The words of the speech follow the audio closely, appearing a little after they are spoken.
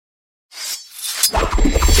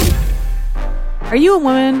Are you a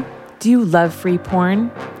woman? Do you love free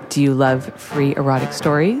porn? Do you love free erotic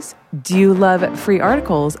stories? Do you love free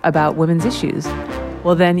articles about women's issues?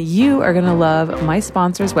 Well, then you are going to love my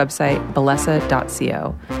sponsor's website,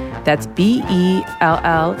 Bellesa.co. That's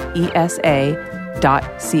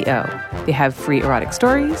BELLESA.co. They have free erotic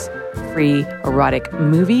stories, free erotic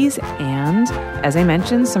movies, and, as I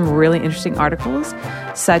mentioned, some really interesting articles,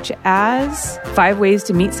 such as 5 ways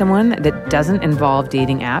to meet someone that doesn't involve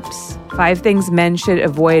dating apps, 5 things men should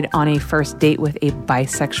avoid on a first date with a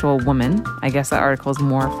bisexual woman. I guess that article is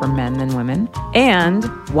more for men than women. And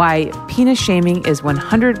why penis shaming is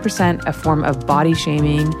 100% a form of body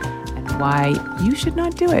shaming and why you should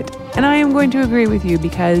not do it. And I am going to agree with you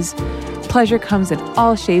because pleasure comes in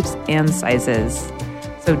all shapes and sizes.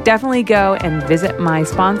 So definitely go and visit my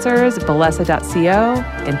sponsors, Bellesa.co,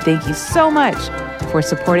 and thank you so much for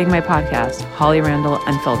supporting my podcast, Holly Randall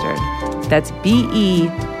Unfiltered. That's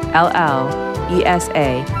BELLESA.co.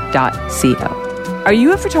 Are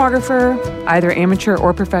you a photographer, either amateur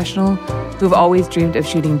or professional, who've always dreamed of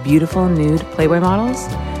shooting beautiful nude Playboy models?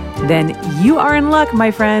 Then you are in luck,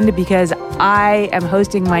 my friend, because I am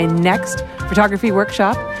hosting my next photography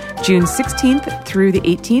workshop, June 16th through the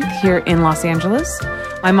 18th here in Los Angeles.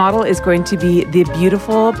 My model is going to be the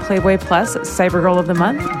beautiful Playboy Plus Cyber Girl of the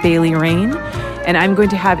Month, Bailey Rain. And I'm going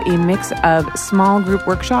to have a mix of small group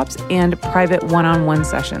workshops and private one-on-one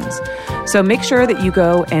sessions. So make sure that you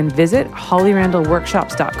go and visit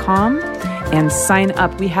hollyrandallworkshops.com and sign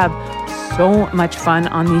up. We have so much fun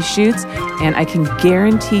on these shoots, and I can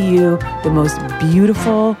guarantee you the most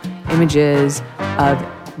beautiful images of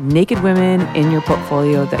naked women in your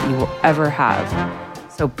portfolio that you will ever have.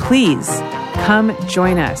 So please come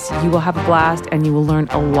join us. You will have a blast and you will learn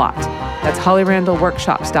a lot. That's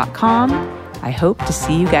hollyrandallworkshops.com. I hope to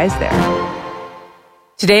see you guys there.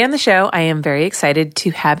 Today on the show, I am very excited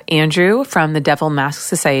to have Andrew from the Devil Mask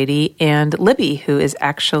Society and Libby, who is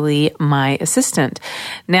actually my assistant.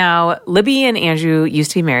 Now, Libby and Andrew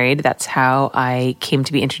used to be married. That's how I came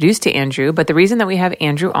to be introduced to Andrew. But the reason that we have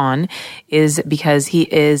Andrew on is because he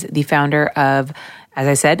is the founder of, as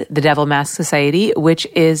I said, the Devil Mask Society, which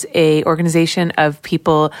is a organization of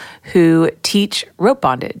people who teach rope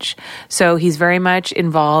bondage. So he's very much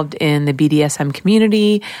involved in the BDSM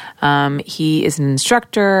community. He is an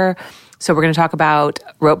instructor. So we're going to talk about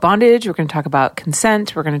rope bondage. We're going to talk about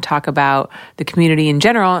consent. We're going to talk about the community in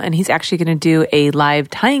general. And he's actually going to do a live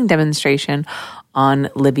tying demonstration on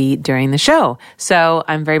Libby during the show. So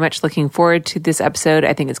I'm very much looking forward to this episode.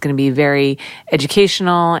 I think it's going to be very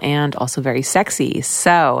educational and also very sexy.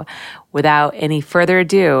 So without any further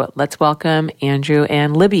ado, let's welcome Andrew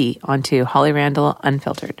and Libby onto Holly Randall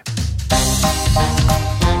Unfiltered.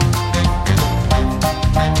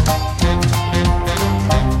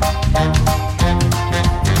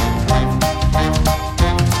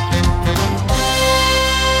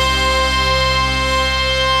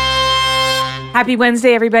 Happy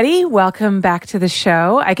Wednesday, everybody. Welcome back to the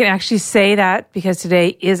show. I can actually say that because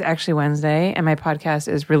today is actually Wednesday and my podcast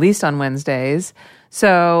is released on Wednesdays.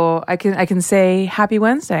 So I can say happy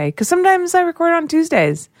Wednesday because sometimes I record on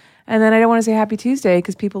Tuesdays and then I don't want to say happy Tuesday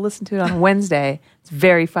because people listen to it on Wednesday. It's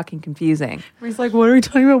very fucking confusing. He's like, what are we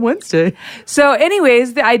talking about Wednesday? So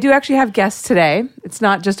anyways, I do actually have guests today. It's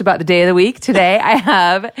not just about the day of the week. Today I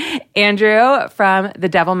have Andrew from the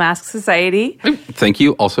Devil Mask Society. Thank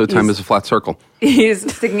you. Also, time is a flat circle.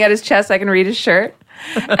 He's sticking out his chest so I can read his shirt.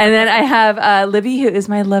 And then I have Libby, who is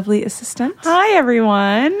my lovely assistant. Hi,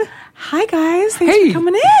 everyone. Hi, guys. Thanks for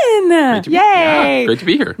coming in. Yay. Great to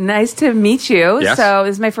be here. Nice to meet you. Yes. So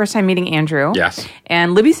this is my first time meeting Andrew. Yes.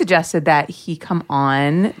 And Libby suggested that he come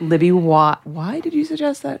on. Libby, why did you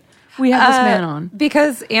suggest that we have this man on?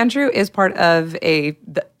 Because Andrew is part of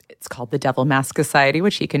it's called the Devil Mask Society,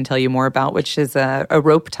 which he can tell you more about, which is a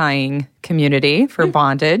rope tying community for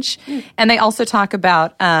bondage. And they also talk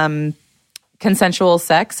about consensual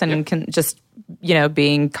sex and just,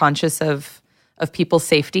 being conscious of people's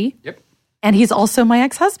safety. Yep. And he's also my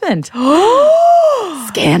ex-husband. Scandal.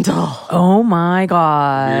 Oh, my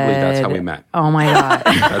God. Weirdly, that's how we met. Oh, my God.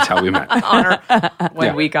 That's how we met.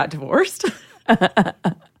 When we got divorced.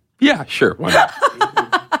 Yeah, sure. Why not?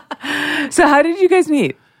 So how did you guys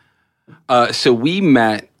meet? So we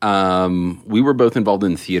met, we were both involved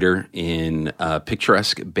in theater in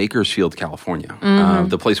picturesque Bakersfield, California,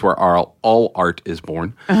 the place where all art is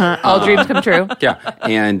born. All dreams come true. Yeah.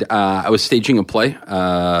 And I was staging a play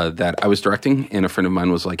that I was directing, and a friend of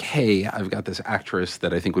mine was like, hey, I've got this actress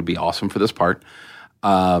that I think would be awesome for this part.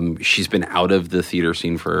 She's been out of the theater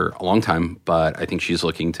scene for a long time, but I think she's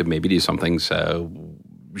looking to maybe do something, so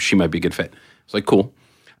she might be a good fit. I was like, cool.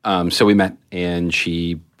 So we met, and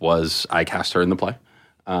I cast her in the play.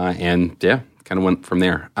 And yeah, kind of went from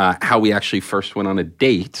there. How we actually first went on a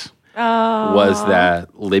date was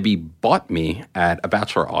that Libby bought me at a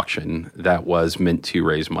bachelor auction that was meant to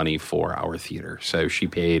raise money for our theater. So she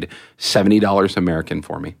paid $70 American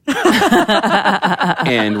for me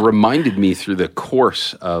and reminded me through the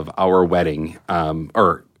course of our wedding,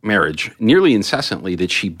 or marriage, nearly incessantly, that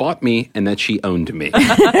she bought me and that she owned me.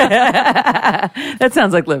 That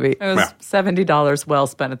sounds like Libby. It was $70 well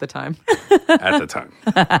spent at the time. At the time.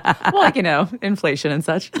 Well, inflation and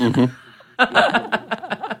such. Mm-hmm.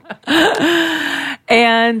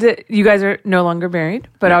 And you guys are no longer married,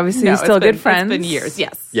 but obviously you're still good friends. It's been years,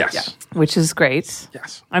 yes. Yes. Yeah. Which is great.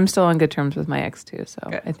 Yes. I'm still on good terms with my ex too, so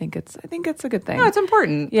Good. I think it's a good thing. No, it's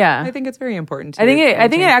important. Yeah. I think it's very important. I think it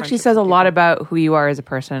maintain actually friendships says a with lot people. about who you are as a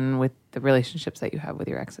person with the relationships that you have with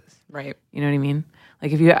your exes. Right. You know what I mean?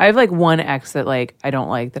 Like I have like one ex that like I don't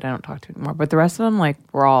like that I don't talk to anymore, but the rest of them like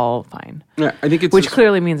we're all fine. Yeah, I think it's Which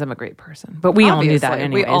clearly means I'm a great person. But we all knew that Obviously,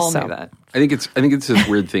 anyway. We all so. knew that. I think it's this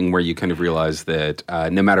weird thing where you kind of realize that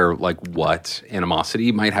no matter like what animosity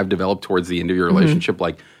you might have developed towards the end of your relationship,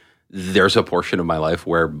 like there's a portion of my life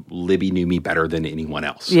where Libby knew me better than anyone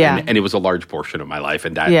else. Yeah. And it was a large portion of my life,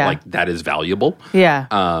 and that that is valuable. Yeah.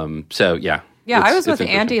 So yeah. Yeah, I was with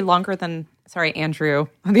interesting. Andy longer than Andrew.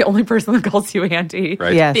 I'm the only person that calls you Andy.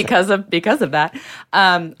 Right. Yes. Because of that.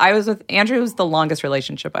 I was with Andrew. It was the longest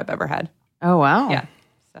relationship I've ever had. Oh wow. Yeah.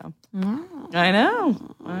 So I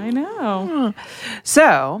know.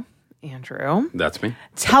 So, Andrew, That's me.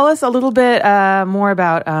 tell us a little bit more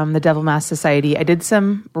about the Devil Mask Society. I did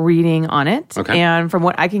some reading on it, Okay. and from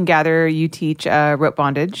what I can gather, you teach rope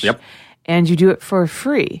bondage. Yep. And you do it for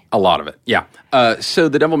free. A lot of it, yeah. So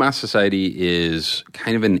the Devil Mask Society is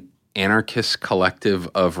kind of an anarchist collective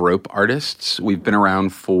of rope artists. We've been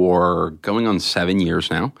around for going on 7 years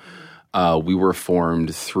now. We were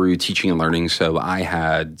formed through teaching and learning. So I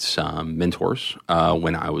had some mentors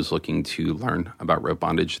when I was looking to learn about rope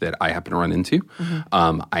bondage that I happened to run into.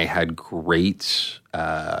 I had great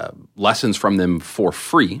lessons from them for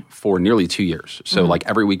free for nearly 2 years. So like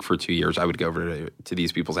every week for 2 years, I would go over to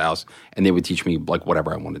these people's house and they would teach me like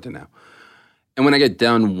whatever I wanted to know. And when I got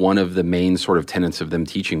done, one of the main sort of tenets of them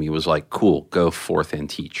teaching me was like, cool, go forth and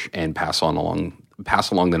teach and pass along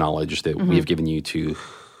the knowledge that we have given you to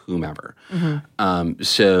whomever.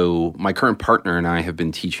 So my current partner and I have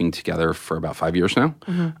been teaching together for about 5 years now.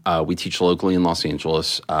 We teach locally in Los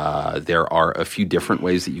Angeles. There are a few different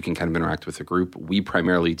ways that you can kind of interact with the group. We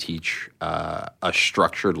primarily teach a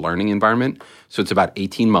structured learning environment. So it's about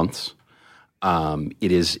 18 months.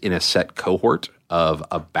 It is in a set cohort of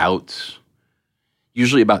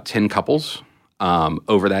usually about 10 couples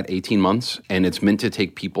over that 18 months. And it's meant to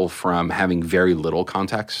take people from having very little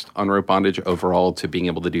context on rope bondage overall to being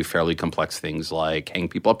able to do fairly complex things like hang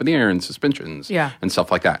people up in the air and suspensions and stuff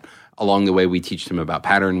like that. Along the way, we teach them about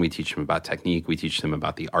pattern, we teach them about technique, we teach them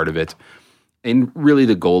about the art of it. And really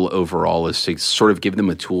the goal overall is to sort of give them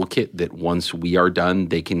a toolkit that once we are done,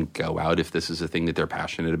 they can go out if this is a thing that they're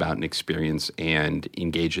passionate about and experience and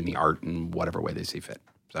engage in the art in whatever way they see fit.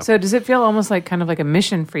 So does it feel almost like kind of like a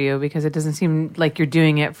mission for you, because it doesn't seem like you're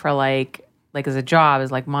doing it for like as a job, as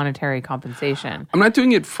like monetary compensation? I'm not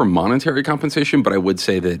doing it for monetary compensation, but I would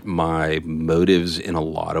say that my motives in a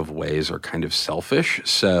lot of ways are kind of selfish.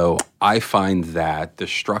 So I find that the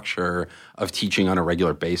structure of teaching on a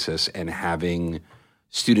regular basis and having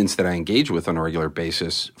students that I engage with on a regular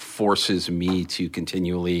basis forces me to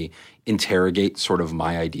continually interrogate sort of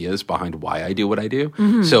my ideas behind why I do what I do.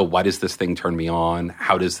 So why does this thing turn me on?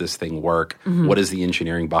 How does this thing work? What is the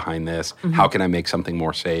engineering behind this? How can I make something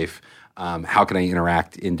more safe? How can I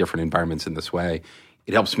interact in different environments in this way?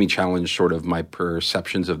 It helps me challenge sort of my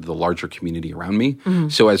perceptions of the larger community around me.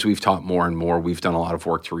 So as we've taught more and more, we've done a lot of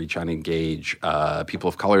work to reach out and engage people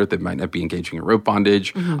of color that might not be engaging in rope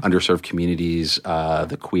bondage, underserved communities,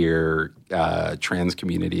 the queer, trans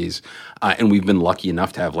communities. And we've been lucky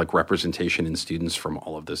enough to have like representation in students from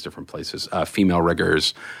all of those different places, female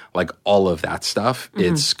riggers, like all of that stuff.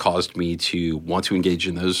 It's caused me to want to engage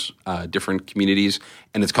in those different communities.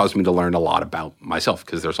 And it's caused me to learn a lot about myself,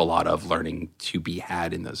 because there's a lot of learning to be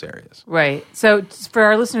had in those areas. Right. So for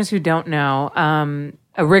our listeners who don't know,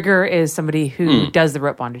 a rigger is somebody who does the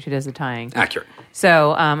rope bondage, who does the tying. Accurate.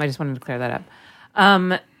 So I just wanted to clear that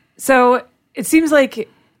up. So it seems like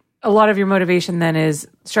a lot of your motivation then is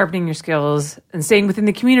sharpening your skills and staying within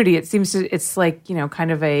the community. It seems it's like,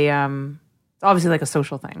 kind of a, obviously like a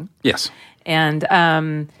social thing. Yes. And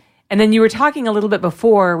And then you were talking a little bit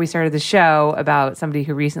before we started the show about somebody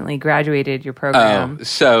who recently graduated your program.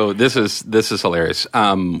 So this is hilarious.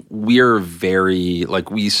 We're very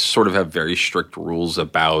we sort of have very strict rules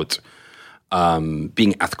about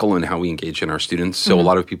being ethical in how we engage in our students. So a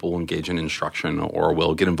lot of people will engage in instruction or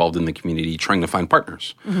will get involved in the community trying to find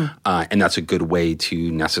partners. And that's a good way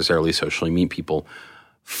to necessarily socially meet people.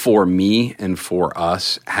 For me and for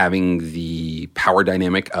us, having the power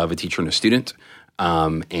dynamic of a teacher and a student,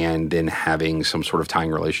 and then having some sort of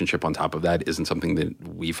tying relationship on top of that isn't something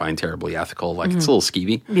that we find terribly ethical. It's a little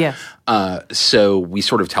skeevy. Yes. So we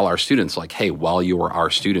sort of tell our students, hey, while you are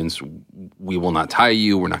our students, we will not tie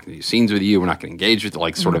you. We're not going to do scenes with you. We're not going to engage with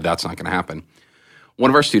you. Sort of that's not going to happen.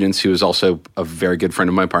 One of our students, who is also a very good friend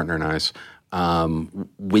of my partner and I's,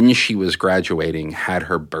 when she was graduating, had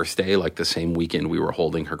her birthday the same weekend we were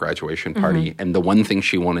holding her graduation party. And the one thing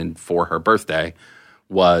she wanted for her birthday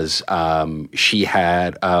was she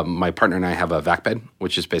had my partner and I have a vac bed,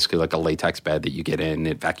 which is basically a latex bed that you get in.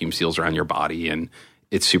 It vacuum seals around your body, and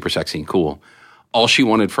it's super sexy and cool. All she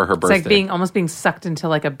wanted for her birthday. It's almost being sucked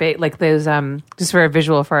into a bait, those, just for a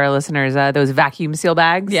visual for our listeners, those vacuum seal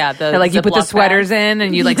bags. Yeah. That, you put the sweaters in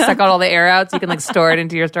and you suck out all the air out so you can store it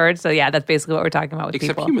into your storage. So yeah, that's basically what we're talking about with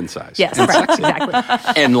Except people. human size. Yes, right,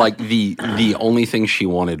 exactly. And the only thing she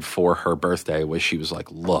wanted for her birthday was she was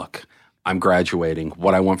look, I'm graduating.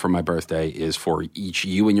 What I want for my birthday is for each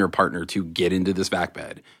you and your partner to get into this vac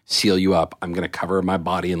bed, seal you up. I'm going to cover my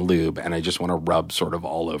body in lube, and I just want to rub sort of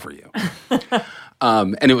all over you.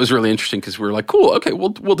 And it was really interesting because we were like, cool, okay, we'll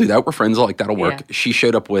do that. We're friends. That'll work. Yeah. She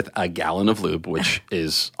showed up with a gallon of lube, which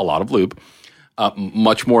is a lot of lube.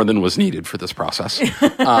 Much more than was needed for this process.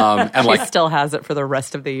 And she still has it for the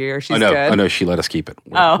rest of the year. She's good. I know. She let us keep it.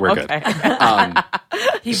 We're okay. Good.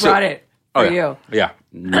 He brought it for you. Yeah.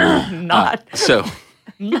 Not. So.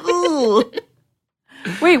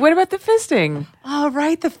 Wait, what about the fisting? Oh,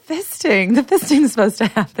 right, the fisting. The fisting's supposed to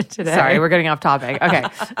happen today. Sorry, we're getting off topic. Okay.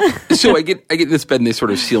 So I get this bed and they sort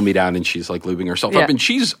of seal me down and she's lubing herself up, and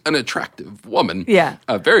she's an attractive woman. Yeah.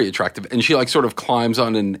 Very attractive. And she sort of climbs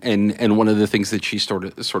on and one of the things that she sort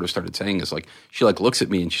of started saying is she looks at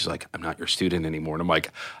me and she's like, I'm not your student anymore. And I'm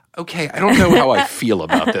like, okay, I don't know how I feel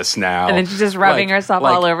about this now. And then she's just rubbing herself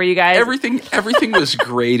all over you guys. Everything was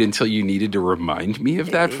great until you needed to remind me of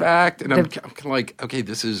that fact. And I'm kind of okay,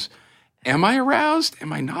 this is, am I aroused?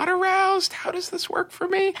 Am I not aroused? How does this work for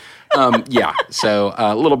me? Yeah, so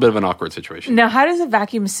a little bit of an awkward situation. Now, how does a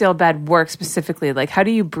vacuum seal bed work specifically? How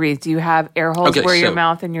do you breathe? Do you have air holes where your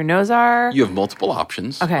mouth and your nose are? You have multiple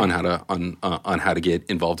options on how to get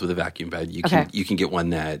involved with a vacuum bed. You can get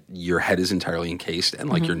one that your head is entirely encased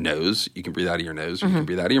and your nose, you can breathe out of your nose, or you can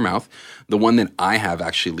breathe out of your mouth. The one that I have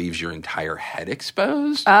actually leaves your entire head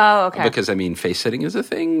exposed. Oh, okay. Because face sitting is a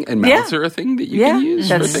thing and mouths are a thing that you can use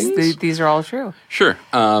for things. These are all true. Sure.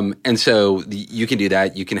 And so you can do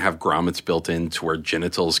that. You can have grommets built in to where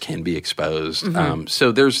genitals can be exposed.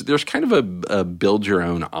 So there's kind of a build your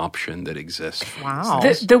own option that exists. Wow.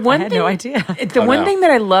 The one I had thing, no idea. The one thing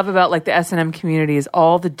that I love about the S&M community is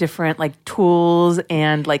all the different tools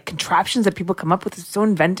and contraptions that people come up with. It's so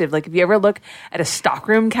inventive. If you ever look at a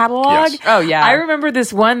stockroom catalog. Yes. Oh, yeah. I remember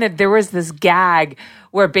this one that there was this gag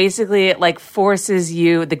where basically it forces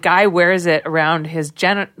you, the guy wears it around his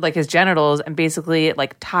genitals and basically it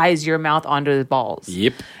ties your mouth onto his balls.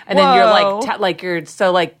 Yep. And then you're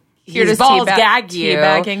his just balls gag you,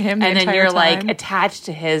 teabagging him the and then entire you're time. Attached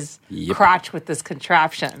to his crotch with this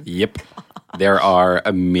contraption. Yep. There are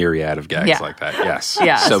a myriad of gags like that. Yes.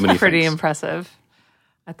 Yeah, so it's many pretty things. impressive.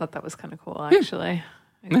 I thought that was kind of cool, actually.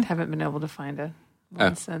 I haven't been able to find it.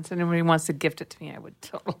 Since anybody wants to gift it to me, I would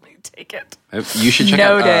totally take it. You should check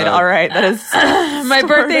Noted. out. All right. That is My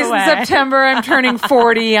birthday's in September. I'm turning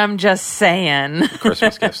 40. I'm just saying.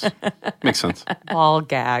 Christmas gifts. Makes sense. ball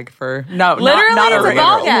gag for no, Literally, not it's a a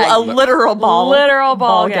ball gag. a literal ball, Literal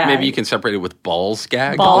ball gag. Maybe you can separate it with balls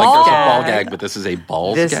gag. Balls there's gag. a ball gag, but this is a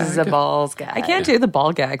balls gag. This is a balls gag. I can't do the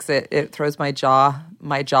ball gags. It throws my jaw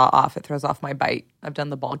off. It throws off my bite. I've done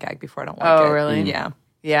the ball gag before. I don't like it. Oh, really? Yeah.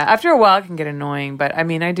 Yeah, after a while it can get annoying, but I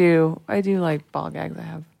mean, I do like ball gags. I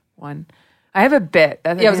have one. I have a bit.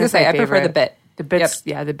 I was gonna say I prefer the bit. The bit's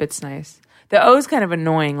the bit's nice. The O's kind of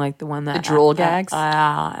annoying, like the one that the drool gags.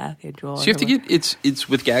 Okay, drool. So you have to get it's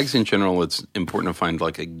with gags in general. It's important to find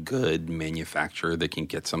a good manufacturer that can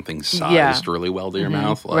get something sized really well to your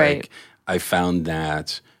mouth. Right. I found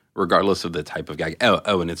that regardless of the type of gag.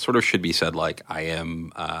 Oh, and it sort of should be said I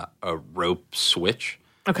am a rope switch.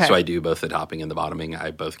 Okay. So I do both the topping and the bottoming.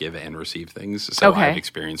 I both give and receive things. So I have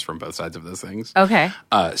experience from both sides of those things. Okay.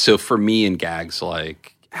 So for me in gags,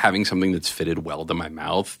 having something that's fitted well to my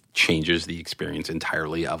mouth changes the experience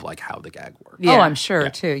entirely of like how the gag works. Yeah. Oh, I'm sure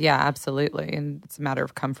too. Yeah, absolutely. And it's a matter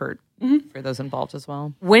of comfort for those involved as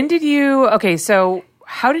well. When did you, okay, so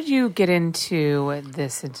how did you get into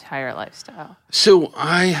this entire lifestyle? So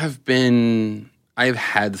I've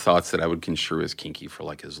had thoughts that I would construe as kinky for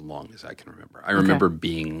like as long as I can remember. I remember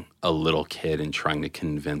being a little kid and trying to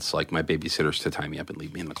convince like my babysitters to tie me up and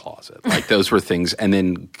leave me in the closet. Like those were things. And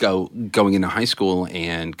then going into high school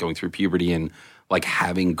and going through puberty and like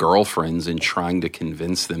having girlfriends and trying to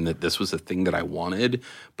convince them that this was a thing that I wanted,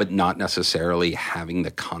 but not necessarily having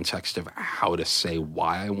the context of how to say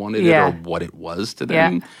why I wanted it or what it was to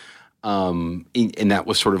them. And that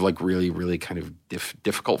was sort of like really, really kind of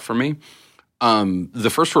difficult for me. The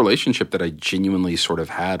first relationship that I genuinely sort of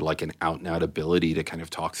had like an out and out ability to kind of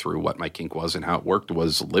talk through what my kink was and how it worked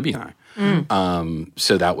was Libby and I.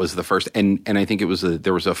 So that was the first, and I think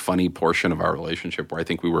there was a funny portion of our relationship where I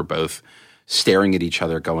think we were both staring at each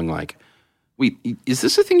other going like, wait, is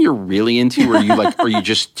this a thing you're really into, or are you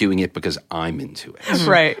just doing it because I'm into it?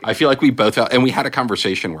 Right. I feel like we both felt, and we had a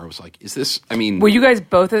conversation where I was like, is this, I mean. Were you guys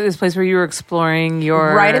both at this place where you were exploring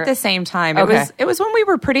your. Right at the same time. Okay. It was when we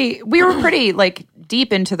were pretty like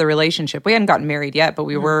deep into the relationship. We hadn't gotten married yet, but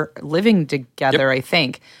we were living together, I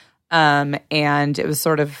think. And it was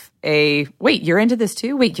sort of wait, you're into this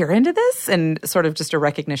too? Wait, you're into this? And sort of just a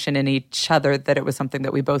recognition in each other that it was something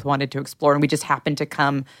that we both wanted to explore. And we just happened to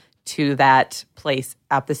come to that place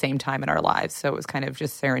at the same time in our lives. So it was kind of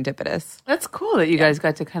just serendipitous. That's cool that you guys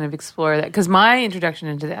got to kind of explore that. Because my introduction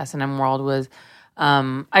into the S&M world was,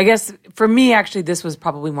 I guess for me, actually, this was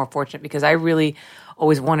probably more fortunate because I really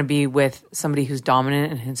always want to be with somebody who's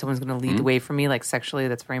dominant and someone's going to lead the way for me, like sexually.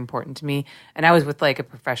 That's very important to me. And I was with like a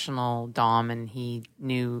professional dom, and he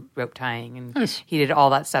knew rope tying, and he did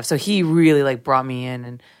all that stuff. So he really like brought me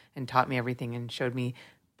in and taught me everything and showed me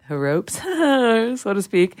the ropes, so to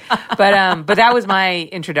speak. But that was my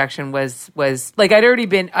introduction. Was like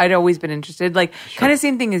I'd always been interested. Like kind of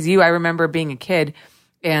same thing as you. I remember being a kid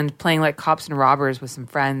and playing like cops and robbers with some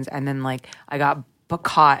friends, and then like I got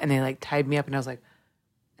caught, and they like tied me up, and I was like.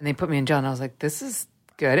 And they put me in jail, and I was like, this is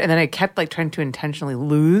good. And then I kept like trying to intentionally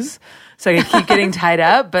lose so I could keep getting tied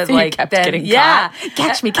up. But so like kept then, getting caught.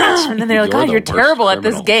 Catch me. And then they're like, God, you're terrible at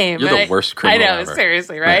this game. You're the worst criminal I know, ever.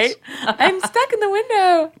 seriously, right? Yes. I'm stuck in the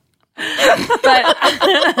window. But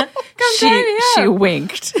come tie me up. She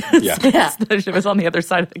winked. Yeah. She was on the other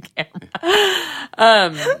side of the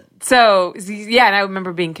camera. So yeah, and I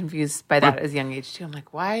remember being confused by that as a young age too. I'm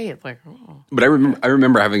like, why? Like, oh. But I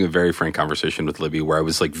remember having a very frank conversation with Libby where I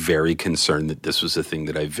was like very concerned that this was a thing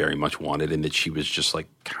that I very much wanted, and that she was just like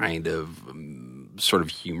kind of sort of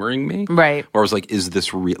humoring me, right? Or I was like, is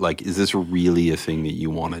this really a thing that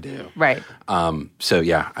you want to do, right? So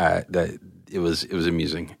yeah, it was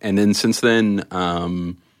amusing, and then since then.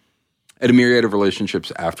 At a myriad of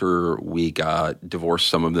relationships after we got divorced,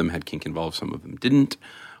 some of them had kink involved, some of them didn't.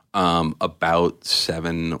 About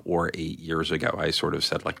 7 or 8 years ago, I sort of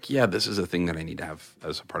said, like, yeah, this is a thing that I need to have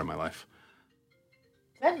as a part of my life.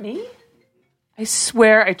 Is that me? I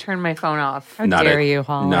swear I turned my phone off. How dare you,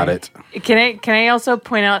 Holly? Not it. Can I also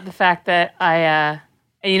point out the fact that and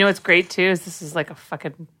you know what's great too is this is like a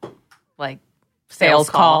fucking like sales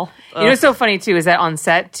call. You know what's so funny too is that on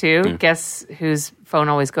set too, guess whose phone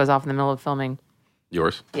always goes off in the middle of filming?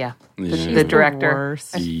 Yours? Yeah. Yeah. The director.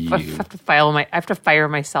 The worst. I have to fire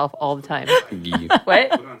myself all the time. You-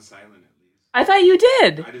 What? Put it on silent at least. I thought you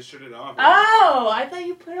did. I just shut it off. Oh, I thought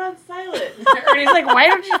you put it on silent. Ernie's like, why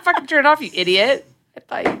don't you fucking turn it off, you idiot? I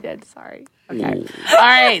thought you did. Sorry. Okay. All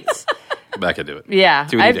right. Back into it. Yeah.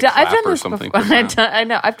 Do we need to I've clap done or this something before. for that? I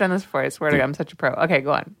know. I've done this before. I swear to God, I'm such a pro. Okay,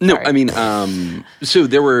 go on. No, Sorry. I mean, so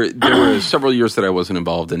there were several years that I wasn't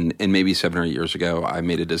involved, and maybe 7 or 8 years ago, I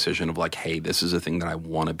made a decision of like, hey, this is a thing that I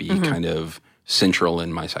want to be kind of central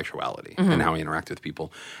in my sexuality and how I interact with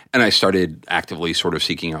people. And I started actively sort of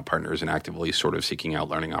seeking out partners and actively sort of seeking out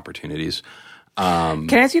learning opportunities. Can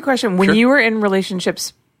I ask you a question? When you were in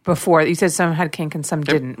relationships before, you said some had kink and some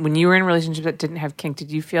didn't. When you were in relationships that didn't have kink,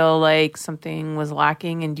 did you feel like something was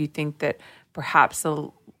lacking? And do you think that perhaps the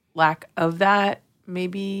lack of that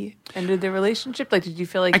maybe ended the relationship? Like, did you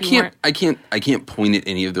feel like I can't point at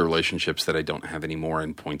any of the relationships that I don't have anymore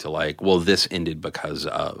and point to like, well, this ended because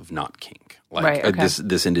of not kink. Like Right, okay.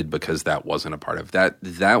 this ended because that wasn't a part of that.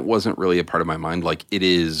 That wasn't really a part of my mind. Like it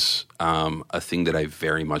is a thing that I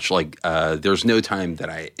very much like. There's no time that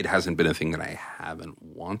it hasn't been a thing that I haven't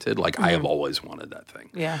wanted. Like I have always wanted that thing.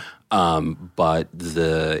 Yeah. But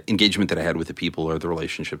the engagement that I had with the people or the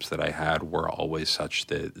relationships that I had were always such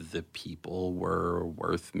that the people were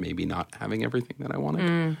worth maybe not having everything that I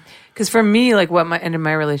wanted. Because for me, like what ended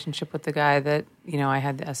my relationship with the guy that, I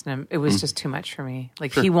had the S&M, it was just too much for me.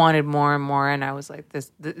 Like he wanted more and more, and I was like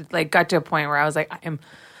like got to a point where I was like, I am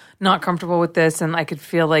not comfortable with this, and I could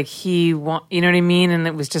feel like you know what I mean? And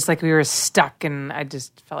it was just like we were stuck, and I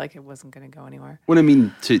just felt like it wasn't going to go anywhere. Well, I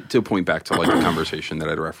mean, to point back to like the conversation that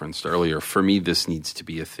I'd referenced earlier, for me, this needs to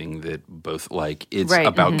be a thing that both like it's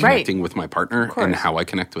about connecting with my partner and how I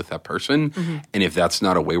connect with that person. And if that's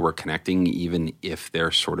not a way we're connecting, even if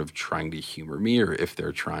they're sort of trying to humor me or if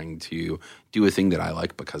they're trying to do a thing that I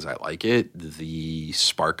like because I like it, the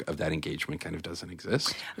spark of that engagement kind of doesn't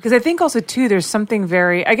exist. Because I think also too, there's something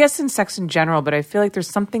very, I guess in sex in general, but I feel like there's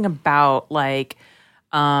something about like,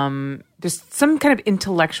 there's some kind of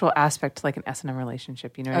intellectual aspect to like an S&M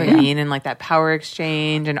relationship, you know what I mean? And like that power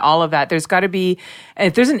exchange and all of that. There's got to be,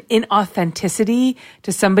 if there's an inauthenticity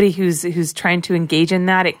to somebody who's trying to engage in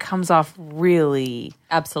that, it comes off really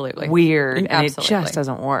Absolutely. weird and Absolutely. it just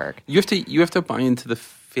doesn't work. You have to buy into the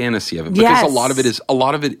fantasy of it because a lot of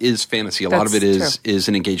it is fantasy. A lot of it is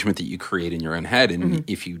an engagement that you create in your own head, and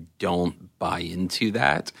if you don't buy into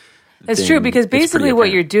that, It's true, because basically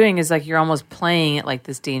what you're doing is like you're almost playing it like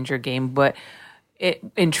this danger game, but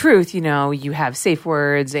in truth, you have safe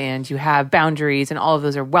words and you have boundaries, and all of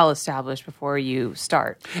those are well established before you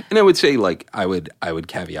start. And I would say, like, I would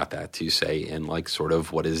caveat that to say in like sort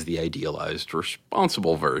of what is the idealized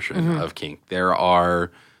responsible version of kink. There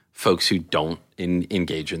are folks who don't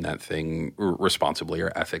engage in that thing responsibly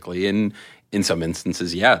or ethically, and in some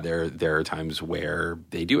instances, there are times where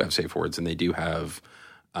they do have safe words and they do have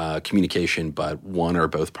communication, but one or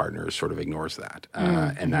both partners sort of ignores that,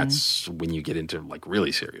 and that's when you get into like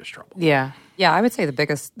really serious trouble. Yeah. Yeah, I would say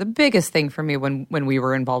the biggest thing for me when we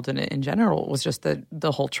were involved in it in general was just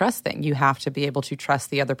the whole trust thing. You have to be able to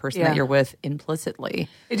trust the other person that you're with implicitly.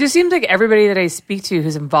 It just seems like everybody that I speak to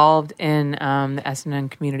who's involved in the S&M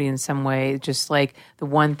community in some way, just like the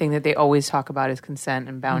one thing that they always talk about is consent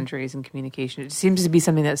and boundaries and communication. It seems to be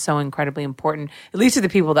something that's so incredibly important, at least to the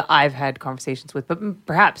people that I've had conversations with, but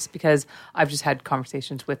perhaps because I've just had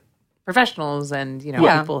conversations with professionals and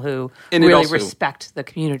people who really also respect the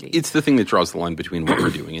community. It's the thing that draws the line between what we're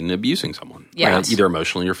doing and abusing someone, either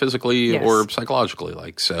emotionally or physically or psychologically.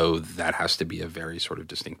 Like, so that has to be a very sort of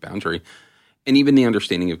distinct boundary. And even the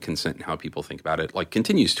understanding of consent and how people think about it, like,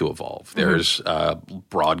 continues to evolve. There's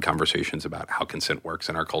broad conversations about how consent works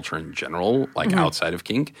in our culture in general, like outside of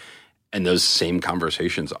kink. And those same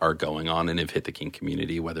conversations are going on and have hit the kink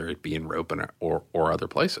community, whether it be in rope or other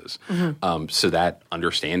places. So that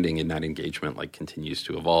understanding and that engagement like continues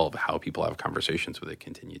to evolve. How people have conversations with it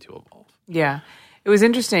continue to evolve. Yeah. It was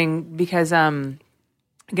interesting because, again,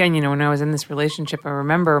 when I was in this relationship, I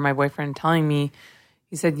remember my boyfriend telling me,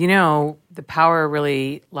 he said, the power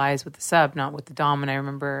really lies with the sub, not with the dom. And I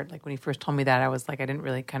remember like when he first told me that, I was like, I didn't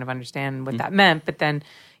really kind of understand what that meant. But then,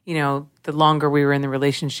 the longer we were in the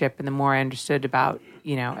relationship and the more I understood about,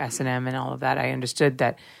 S&M and all of that, I understood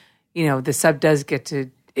that, the sub does get to,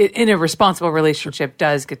 in a responsible relationship,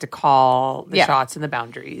 does get to call the shots and the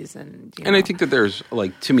boundaries. And I think that there's,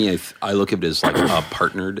 like, to me, I look at it as like a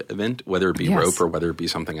partnered event, whether it be rope or whether it be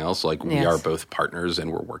something else. Like, we are both partners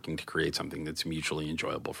and we're working to create something that's mutually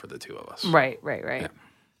enjoyable for the two of us. Right.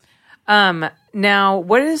 Yeah. Now,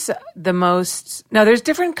 what is the most... Now, there's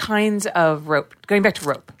different kinds of rope. Going back to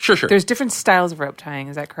rope. Sure. There's different styles of rope tying.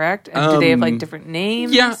 Is that correct? And do they have, like, different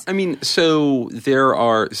names? Yeah. I mean, so there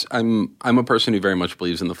are... I'm a person who very much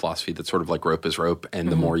believes in the philosophy that sort of like rope is rope, and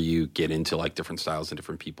the more you get into, like, different styles and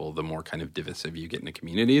different people, the more kind of divisive you get into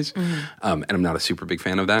communities. And I'm not a super big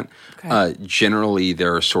fan of that. Okay. Generally,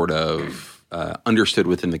 there are sort of... understood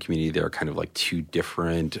within the community, there are kind of like two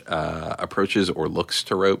different approaches or looks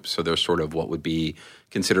to rope. So there's sort of what would be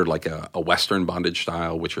considered like a Western bondage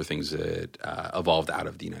style, which are things that evolved out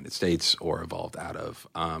of the United States or evolved out of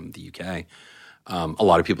the UK. A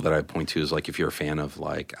lot of people that I point to is like if you're a fan of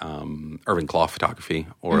like Irving Klaw photography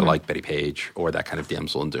or like Betty Page or that kind of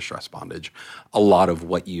damsel in distress bondage, a lot of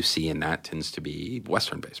what you see in that tends to be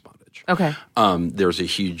Western-based bondage. Okay. There's a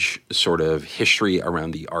huge sort of history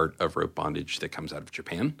around the art of rope bondage that comes out of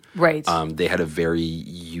Japan. Right. They had a very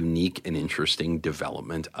unique and interesting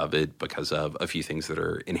development of it because of a few things that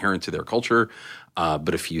are inherent to their culture.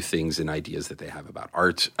 but a few things and ideas that they have about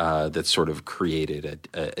art that sort of created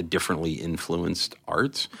a differently influenced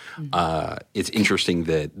art. It's interesting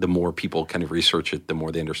that the more people kind of research it, the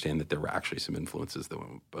more they understand that there were actually some influences that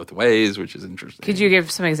went both ways, which is interesting. Could you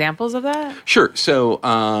give some examples of that? Sure. So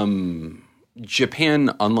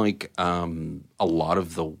Japan, unlike a lot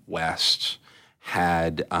of the West,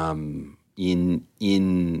 had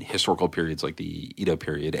in historical periods like the Edo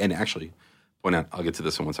period, and actually, point out, I'll get to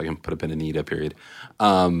this in 1 second, put a pin in the Edo period.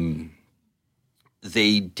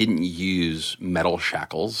 They didn't use metal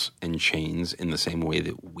shackles and chains in the same way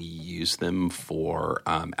that we use them for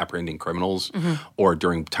apprehending criminals or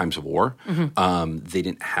during times of war. They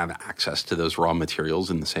didn't have access to those raw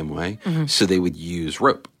materials in the same way. So they would use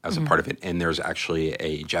rope as a part of it. And there's actually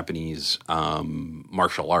a Japanese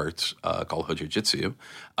martial arts called Hojo Jitsu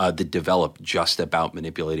that developed just about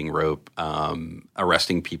manipulating rope,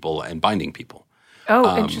 arresting people, and binding people.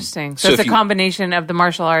 Oh, interesting. So it's a combination of the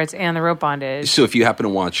martial arts and the rope bondage. So if you happen to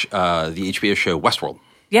watch the HBO show Westworld.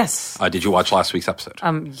 Yes. Did you watch last week's episode?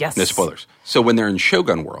 Yes. No spoilers. So when they're in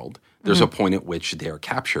Shogun World, there's a point at which they're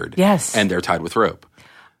captured. Yes. And they're tied with rope.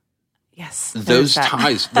 Yes. Those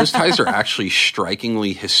ties are actually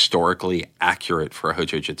strikingly historically accurate for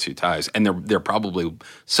Hojo Jitsu ties. And they're probably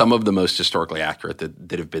some of the most historically accurate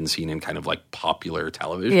that have been seen in kind of like popular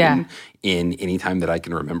television in any time that I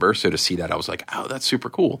can remember. So to see that, I was like, oh, that's super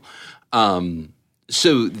cool.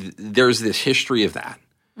 So there's this history of that.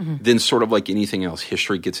 Then sort of like anything else,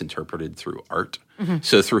 history gets interpreted through art.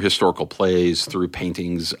 So through historical plays, through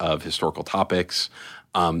paintings of historical topics,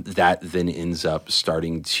 that then ends up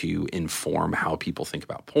starting to inform how people think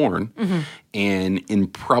about porn. And in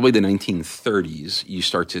probably the 1930s, you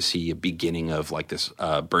start to see a beginning of like this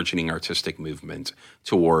burgeoning artistic movement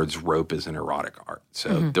towards rope as an erotic art.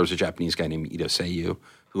 So there's a Japanese guy named Ito Seiyu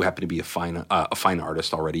who happened to be a fine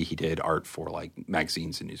artist already. He did art for like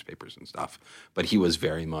magazines and newspapers and stuff. But he was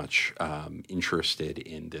very much interested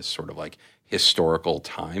in this sort of like historical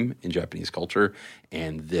time in Japanese culture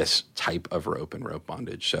and this type of rope and rope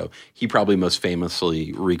bondage. So he probably most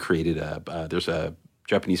famously recreated there's a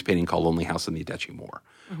Japanese painting called Lonely House on the Adechi Moor,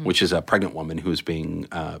 which is a pregnant woman who's being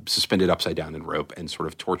suspended upside down in rope and sort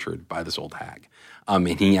of tortured by this old hag. And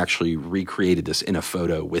he actually recreated this in a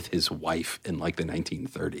photo with his wife in like the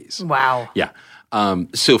 1930s. Wow. Yeah.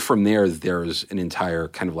 So from there's an entire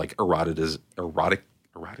kind of like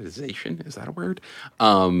eroticization, is that a word?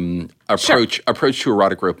 Approach to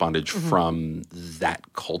erotic rope bondage from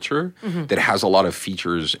that culture that has a lot of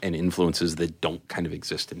features and influences that don't kind of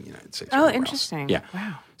exist in the United States. Oh, interesting. Yeah.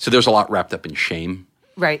 Wow. So there's a lot wrapped up in shame.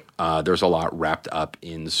 Right. There's a lot wrapped up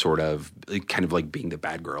in sort of kind of like being the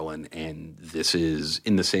bad girl. And this is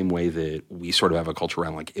in the same way that we sort of have a culture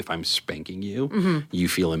around like if I'm spanking you, you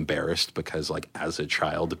feel embarrassed because like as a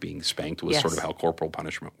child being spanked was sort of how corporal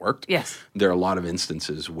punishment worked. Yes. There are a lot of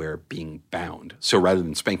instances where being bound. So rather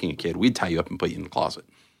than spanking a kid, we'd tie you up and put you in the closet.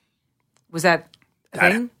 Was that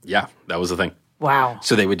a thing? Yeah, that was the thing. Wow.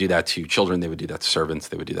 So they would do that to children. They would do that to servants.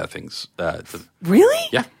 They would do that things. Really?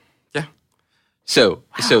 Yeah. Yeah. So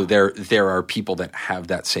there are people that have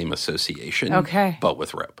that same association, but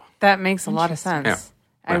with rope. That makes a lot of sense. Yeah.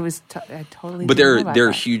 I totally. But didn't know about they're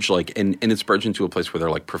that. huge, like, and it's burgeoned to a place where they're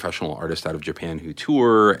like professional artists out of Japan who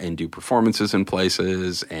tour and do performances in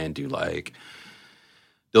places and do like.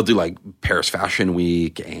 They'll do like Paris Fashion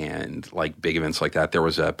Week and like big events like that. There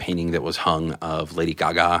was a painting that was hung of Lady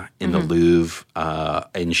Gaga in the Louvre,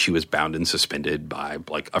 and she was bound and suspended by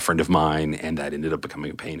like a friend of mine, and that ended up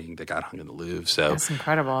becoming a painting that got hung in the Louvre. So That's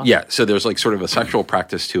incredible. Yeah, so there's like sort of a sexual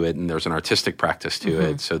practice to it, and there's an artistic practice to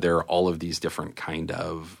it. So there are all of these different kind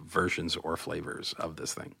of versions or flavors of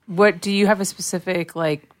this thing. What do you have a specific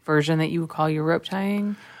like version that you would call your rope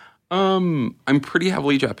tying? I'm pretty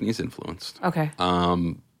heavily Japanese influenced. Okay.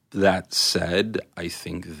 That said, I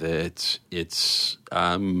think that it's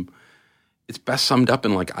best summed up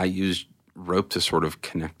in like I use rope to sort of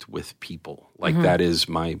connect with people. Like that is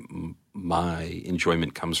my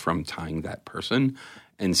enjoyment comes from tying that person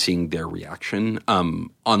and seeing their reaction.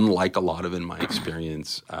 Unlike a lot of in my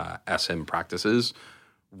experience SM practices,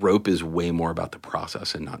 rope is way more about the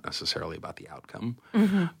process and not necessarily about the outcome.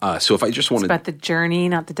 So if I just wanted... It's about the journey,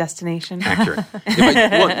 not the destination. Accurate.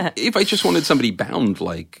 If I just wanted somebody bound,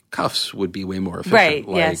 like cuffs would be way more efficient. Right,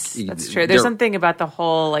 like, yes, that's true. There's something about the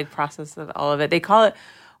whole like process of all of it. They call it...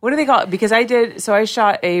 What do they call it? Because I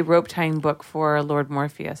shot a rope tying book for Lord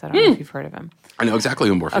Morpheus. I don't know if you've heard of him. I know exactly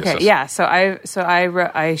who Morpheus is. Okay, yeah. So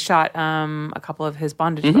I shot a couple of his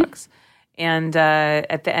bondage books. And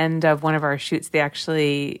at the end of one of our shoots,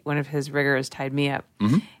 one of his riggers tied me up.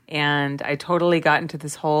 and I totally got into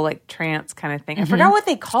this whole like trance kind of thing. I forgot what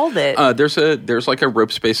they called it. There's like a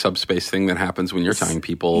rope space subspace thing that happens when you're tying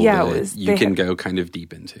people that you can go kind of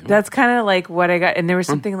deep into. That's kind of like what I got, and there was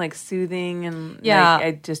something like soothing, and like,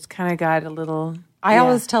 I just kind of got a little. I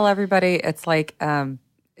always tell everybody it's like a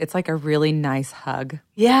really nice hug.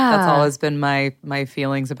 Yeah, that's always been my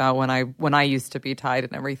feelings about when I used to be tied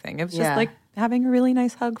and everything. It was just like having a really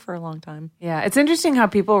nice hug for a long time. Yeah, it's interesting how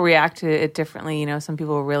people react to it differently. You know, some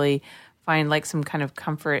people really find like some kind of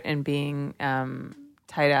comfort in being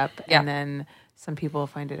tied up, and then some people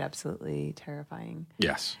find it absolutely terrifying.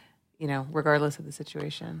 Yes. You know, regardless of the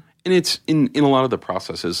situation. And it's in a lot of the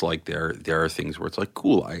processes, like there are things where it's like,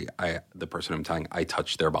 cool, I the person I'm tying, I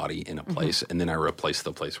touch their body in a place, and then I replace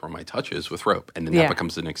the place where my touch is with rope, and then that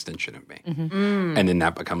becomes an extension of me. And then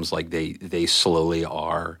that becomes like they slowly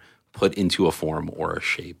are put into a form or a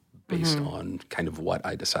shape based on kind of what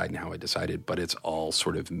I decide and how I decided, but it's all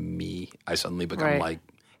sort of me. I suddenly become like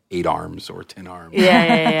 8 arms or 10 arms.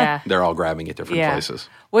 Yeah. They're all grabbing at different places.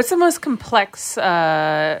 What's the most complex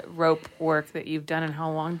rope work that you've done, and how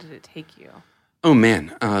long did it take you? Oh,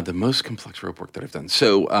 man. The most complex rope work that I've done.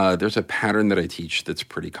 So there's a pattern that I teach that's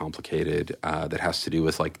pretty complicated that has to do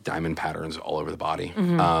with like diamond patterns all over the body.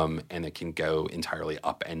 And it can go entirely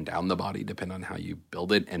up and down the body depending on how you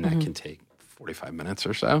build it. And that can take 45 minutes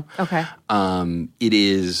or so. Okay.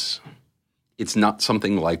 It's not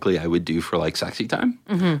something likely I would do for like sexy time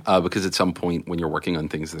because at some point when you're working on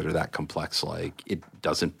things that are that complex, like it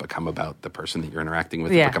doesn't become about the person that you're interacting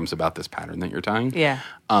with. It becomes about this pattern that you're tying. Yeah.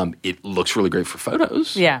 It looks really great for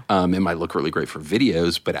photos. Yeah. It might look really great for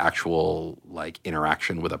videos, but actual like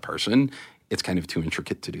interaction with a person, it's kind of too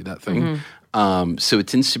intricate to do that thing. So it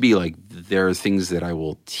tends to be like there are things that I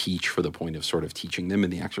will teach for the point of sort of teaching them in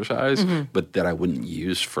the exercise, but that I wouldn't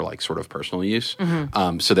use for like sort of personal use.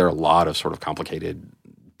 So there are a lot of sort of complicated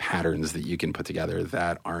patterns that you can put together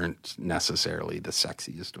that aren't necessarily the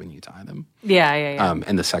sexiest when you tie them. Yeah.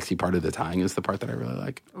 And the sexy part of the tying is the part that I really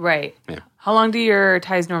like. Right. Yeah. How long do your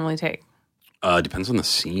ties normally take? Depends on the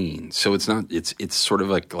scene. So it's not. It's sort of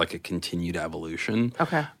like a continued evolution.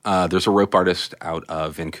 Okay. There's a rope artist out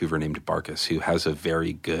of Vancouver named Barkus who has a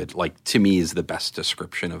very good, like to me, is the best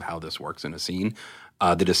description of how this works in a scene.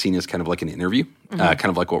 That a scene is kind of like an interview, kind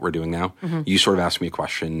of like what we're doing now. You sort of ask me a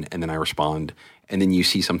question, and then I respond, and then you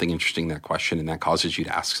see something interesting in that question, and that causes you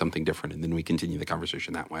to ask something different, and then we continue the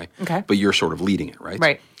conversation that way. Okay. But you're sort of leading it, right?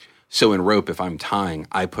 Right. So in rope, if I'm tying,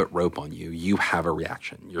 I put rope on you. You have a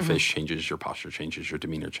reaction. Your face changes, your posture changes, your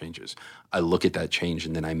demeanor changes. I look at that change,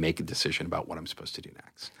 and then I make a decision about what I'm supposed to do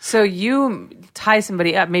next. So you tie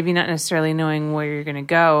somebody up, maybe not necessarily knowing where you're going to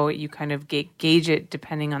go. You kind of gauge it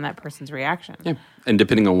depending on that person's reaction. Yeah, and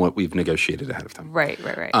depending on what we've negotiated ahead of time. Right.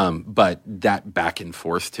 But that back and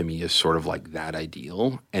forth to me is sort of like that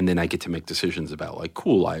ideal. And then I get to make decisions about like,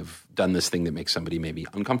 cool, I've done this thing that makes somebody maybe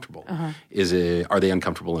uncomfortable. Are they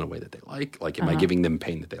uncomfortable in a way that they like? Like, am I giving them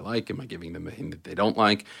pain that they like? Am I giving them pain that they don't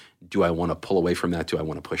like? Do I want to pull away from that? Do I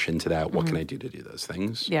want to push into that? What can I do to do those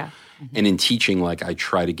things? Yeah. And in teaching, like I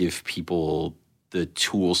try to give people the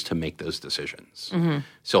tools to make those decisions.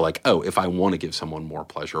 So like, if I want to give someone more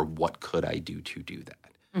pleasure, what could I do to do that?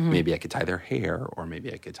 Maybe I could tie their hair, or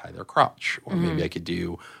maybe I could tie their crotch, or maybe I could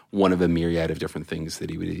do one of a myriad of different things that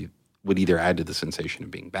he would either add to the sensation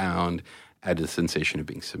of being bound, add to the sensation of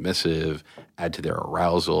being submissive, add to their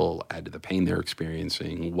arousal, add to the pain they're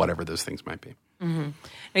experiencing, whatever those things might be.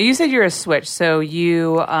 Now, you said you're a switch, so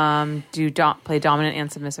you play dominant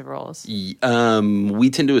and submissive roles. We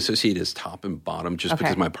tend to associate as top and bottom just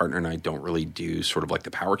because my partner and I don't really do sort of like the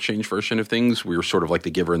power exchange version of things. We're sort of like the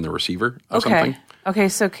giver and the receiver of something. Okay,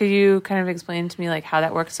 so could you kind of explain to me like how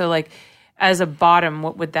that works? So like as a bottom,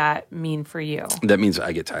 what would that mean for you? That means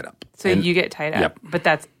I get tied up. So you get tied up, but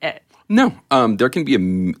that's it. No, there can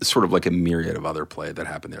be sort of like a myriad of other play that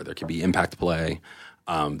happen there. There can be impact play.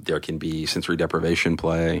 There can be sensory deprivation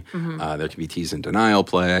play. There can be tease and denial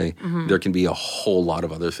play. There can be a whole lot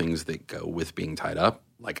of other things that go with being tied up.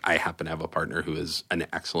 Like I happen to have a partner who is an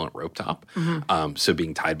excellent rope top. So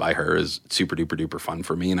being tied by her is super duper duper fun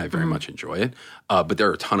for me, and I very much enjoy it. But there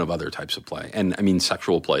are a ton of other types of play. And I mean,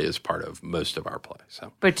 sexual play is part of most of our play.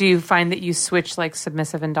 So, but do you find that you switch like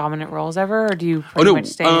submissive and dominant roles ever, or do you pretty much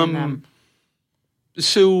stay in them?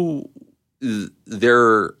 So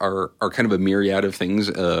there are kind of a myriad of things.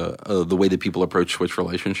 The way that people approach switch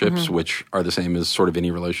relationships, which are the same as sort of any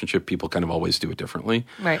relationship, people kind of always do it differently.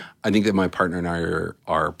 Right. I think that my partner and I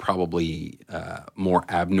are probably more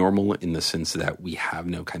abnormal in the sense that we have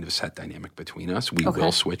no kind of set dynamic between us. We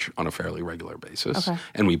will switch on a fairly regular basis,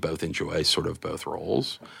 and we both enjoy sort of both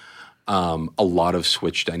roles. a lot of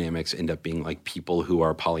switch dynamics end up being like people who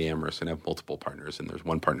are polyamorous and have multiple partners, and there's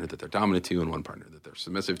one partner that they're dominant to and one partner that they're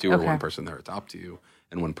submissive to, or one person they're a top to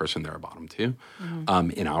and one person they're a bottom to.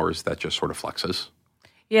 In ours, that just sort of flexes.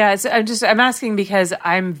 Yeah, I'm asking because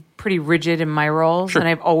I'm pretty rigid in my roles, and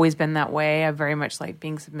I've always been that way. I very much like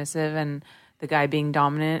being submissive and the guy being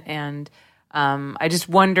dominant, and I just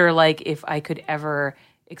wonder like if I could ever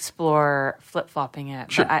explore flip-flopping it.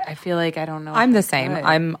 Sure. But I feel like I don't know. I'm the same.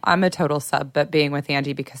 I'm a total sub, but being with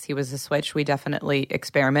Andy because he was a switch, we definitely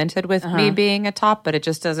experimented with me being a top, but it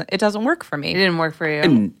doesn't work for me. It didn't work for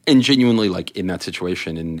you. And genuinely, like in that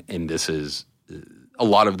situation, and this is a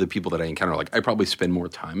lot of the people that I encounter, like I probably spend more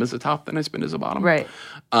time as a top than I spend as a bottom. Right.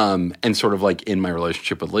 And sort of like in my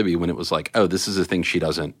relationship with Libby, when it was like, oh, this is a thing she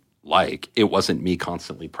doesn't like, it wasn't me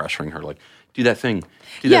constantly pressuring her like, do that thing.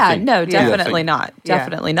 No, definitely not.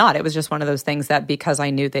 Definitely not. It was just one of those things that because I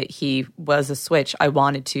knew that he was a switch, I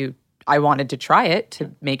wanted to try it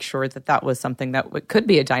to make sure that was something that could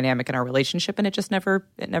be a dynamic in our relationship, and it just never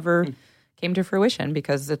came to fruition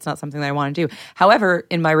because it's not something that I want to do. However,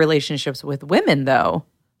 in my relationships with women, though,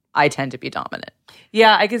 I tend to be dominant.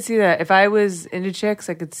 Yeah, I could see that. If I was into chicks,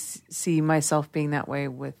 I could see myself being that way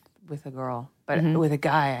with a girl. But with a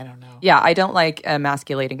guy, I don't know. Yeah, I don't like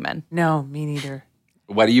emasculating men. No, me neither.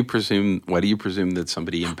 Why do you presume that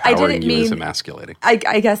somebody empowering you is emasculating?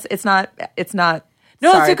 I guess it's not.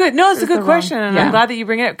 No, sorry. it's a good question, and I'm glad that you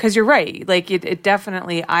bring it up because you're right. Like it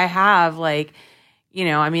definitely. I have like,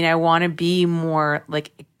 I mean, I want to be more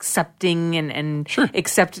like accepting and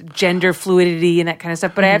accept gender fluidity and that kind of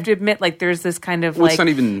stuff. But I have to admit, like, there's this kind of it's not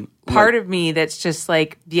even part of me that's just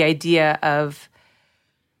like the idea of.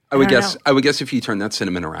 I would guess if you turn that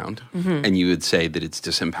sentiment around and you would say that it's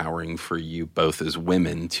disempowering for you both as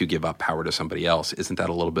women to give up power to somebody else, isn't that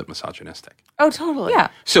a little bit misogynistic? Oh, totally. Yeah.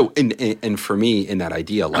 So, and for me, in that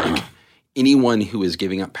idea, like anyone who is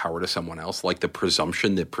giving up power to someone else, like the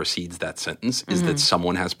presumption that precedes that sentence is that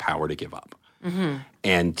someone has power to give up.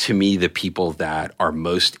 And to me, the people that are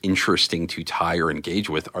most interesting to tie or engage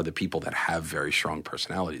with are the people that have very strong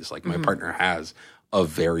personalities. Like my partner has a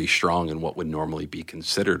very strong and what would normally be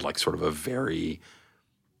considered like sort of a very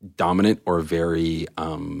dominant or very,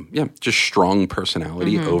 just strong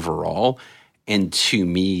personality overall. And to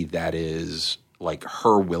me, that is like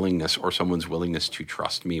her willingness or someone's willingness to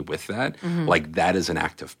trust me with that. Like that is an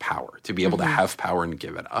act of power. To be able to have power and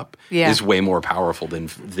give it up is way more powerful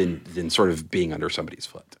than sort of being under somebody's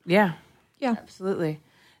foot. Yeah. Yeah. Absolutely.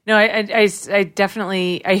 No, I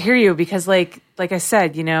definitely, I hear you because like I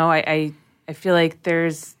said, I feel like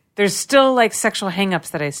there's still like sexual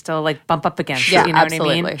hangups that I still like bump up against. Sure. You know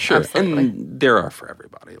Absolutely. what I mean? Sure. Absolutely. And there are for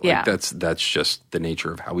everybody. Like that's just the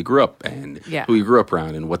nature of how we grew up and who we grew up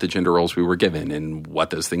around and what the gender roles we were given and what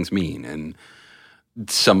those things mean. And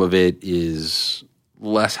some of it is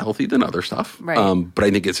less healthy than other stuff. Right. But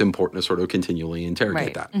I think it's important to sort of continually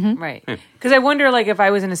interrogate that. Right. Because I wonder like if I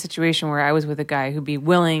was in a situation where I was with a guy who'd be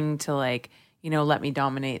willing to like, let me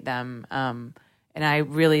dominate them. And I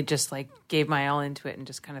really just like gave my all into it and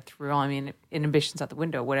just kind of threw all inhibitions out the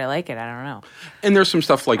window. Would I like it? I don't know. And there's some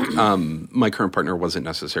stuff like my current partner wasn't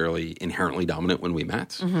necessarily inherently dominant when we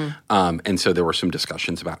met. And so there were some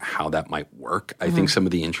discussions about how that might work. I think some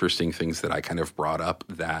of the interesting things that I kind of brought up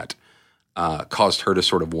that caused her to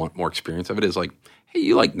sort of want more experience of it is like, hey,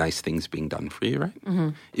 you like nice things being done for you,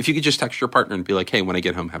 right? If you could just text your partner and be like, hey, when I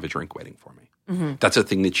get home, have a drink waiting for me. That's a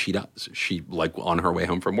thing that she does. She, like, on her way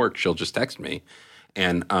home from work, she'll just text me.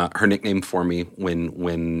 And her nickname for me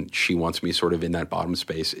when she wants me sort of in that bottom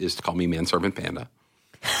space is to call me Manservant Panda.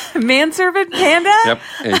 Manservant Panda? Yep.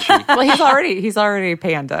 And she, well, he's already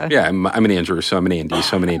Panda. Yeah, I'm an Andrew, so I'm an Andy,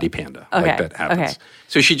 so I'm an Andy Panda. Okay. Like that happens. Okay.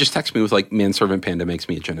 So she just texts me with like, Manservant Panda makes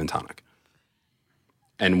me a gin and tonic.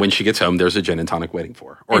 And when she gets home, there's a gin and tonic waiting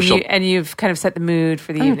for her. Or and you've kind of set the mood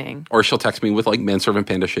for the evening. Or she'll text me with like, Manservant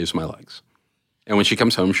Panda shaves my legs. And when she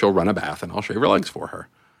comes home, she'll run a bath and I'll shave her legs for her.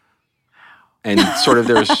 And sort of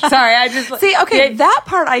there's... Sorry, I just... See, okay, that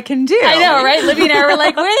part I can do. I know, right? Libby and I were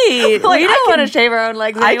like, wait, we don't want to shave our own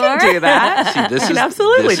legs anymore. I can do that. See, I can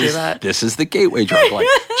absolutely do that. This is the gateway drug. Like,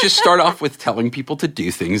 just start off with telling people to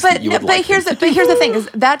do things that you would like. But here's the thing, is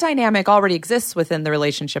that dynamic already exists within the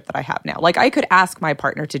relationship that I have now. Like, I could ask my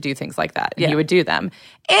partner to do things like that, and he would do them.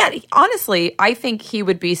 And honestly, I think he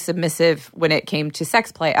would be submissive when it came to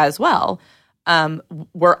sex play as well.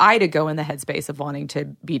 Were I to go in the headspace of wanting to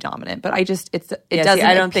be dominant, but doesn't.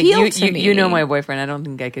 I don't think to me. You know my boyfriend. I don't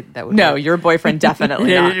think I could. That would. No, your boyfriend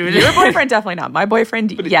definitely not. Your boyfriend definitely not. My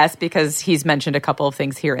boyfriend, yes, because he's mentioned a couple of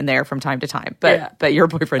things here and there from time to time. But your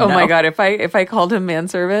boyfriend. Oh no. my god, if I called him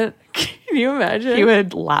manservant, Can you imagine? He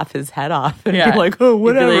would laugh his head off and Yeah. be like, "Oh,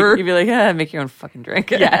 whatever." You'd be like, make your own fucking drink.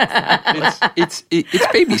 It's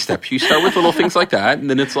baby steps. You start with little things like that, and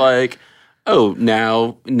then it's like, oh,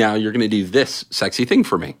 now you're going to do this sexy thing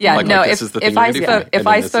for me. Yeah, like, no. this is the thing If you're I gonna do for me. spoke, if And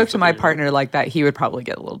I then this spoke is to the my thing you're partner like that, he would probably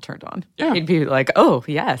get a little turned on. Yeah. He'd be like, "Oh,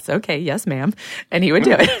 yes, okay, yes, ma'am," and he would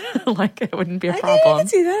do it. Like it wouldn't be a I problem. can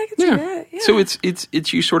see that. I can see Yeah. that. Yeah. So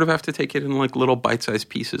it's you sort of have to take it in like little bite-sized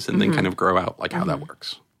pieces and then kind of grow out like how that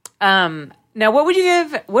works. Now,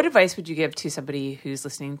 what advice would you give to somebody who's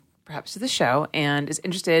listening perhaps to the show and is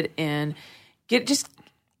interested in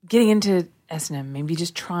getting into S&M, maybe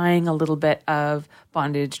just trying a little bit of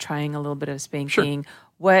bondage, trying a little bit of spanking?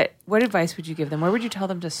 What advice would you give them? Where would you tell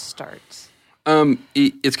them to start?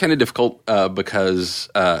 It's kind of difficult because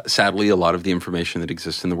sadly a lot of the information that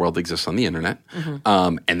exists in the world exists on the internet.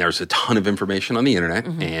 And there's a ton of information on the internet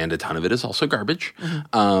and a ton of it is also garbage.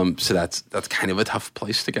 So that's kind of a tough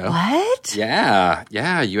place to go. What? Yeah.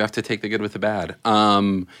 You have to take the good with the bad.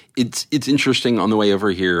 It's interesting on the way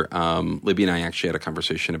over here. Libby and I actually had a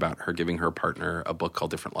conversation about her giving her partner a book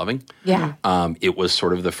called Different Loving. Yeah. It was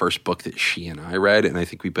sort of the first book that she and I read, and I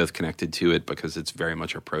think we both connected to it because it's very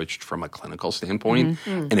much approached from a clinical standpoint,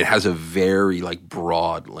 and it has a very like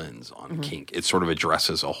broad lens on kink. It sort of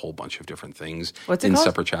addresses a whole bunch of different things What's it in called?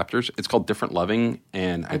 separate chapters. It's called Different Loving,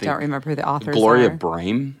 and I think don't remember who the authors Gloria are.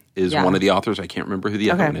 Brame is Yeah. one of the authors. I can't remember who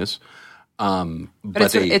the other Okay. one is.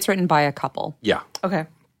 But it's written by a couple. Yeah. Okay.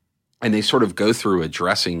 And they sort of go through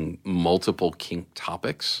addressing multiple kink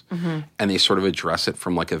topics, and they sort of address it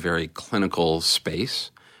from like a very clinical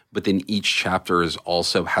space. But then each chapter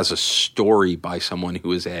also has a story by someone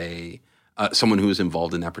who is someone who is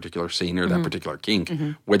involved in that particular scene or that particular kink,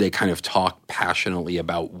 where they kind of talk passionately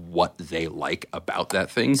about what they like about that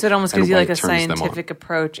thing. So it almost and gives you why like a it turns them on. scientific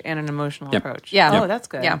approach and an emotional approach. Yeah. Oh, that's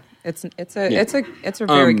good. Yeah, it's a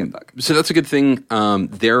very good book. So that's a good thing.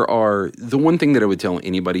 The one thing that I would tell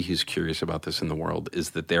anybody who's curious about this in the world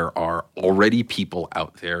is that there are already people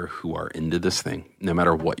out there who are into this thing, no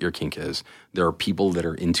matter what your kink is. There are people that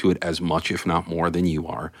are into it as much, if not more, than you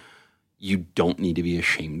are. You don't need to be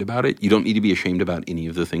ashamed about it. You don't need to be ashamed about any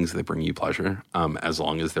of the things that bring you pleasure, as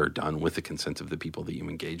long as they're done with the consent of the people that you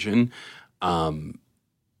engage in.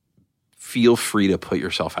 Feel free to put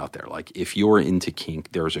yourself out there. Like if you're into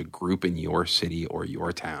kink, there's a group in your city or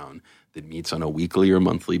your town that meets on a weekly or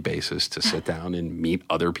monthly basis to sit down and meet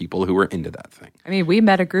other people who are into that thing. I mean, we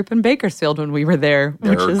met a group in Bakersfield when we were there.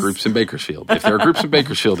 There are groups in Bakersfield. If there are groups in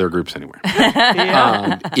Bakersfield, there are groups anywhere.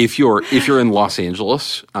 If you're in Los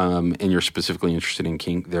Angeles and you're specifically interested in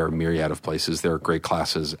kink, there are a myriad of places. There are great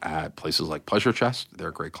classes at places like Pleasure Chest. There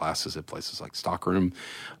are great classes at places like Stockroom.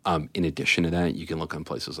 In addition to that, you can look on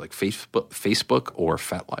places like Facebook or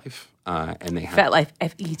FetLife, and they have FetLife,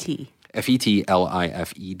 F-E-T.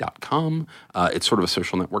 FetLife.com. It's sort of a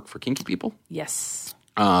social network for kinky people. Yes.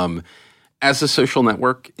 As a social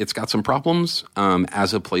network, it's got some problems.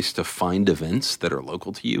 As a place to find events that are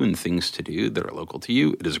local to you and things to do that are local to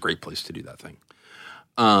you, it is a great place to do that thing.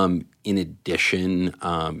 In addition,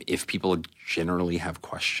 if people generally have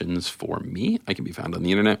questions for me, I can be found on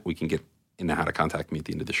the internet. We can get into how to contact me at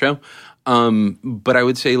the end of the show. But I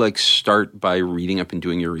would say like start by reading up and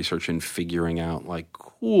doing your research and figuring out like,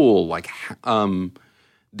 cool, like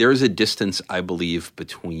there's a distance, I believe,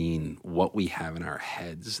 between what we have in our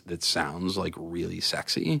heads that sounds like really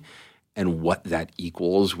sexy and what that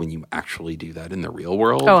equals when you actually do that in the real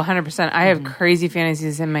world. Oh, 100%. I have crazy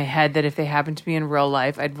fantasies in my head that if they happened to me in real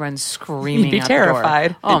life, I'd run screaming You'd be out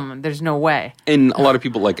terrified. the door. There's no way. And a lot of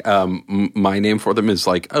people like my name for them is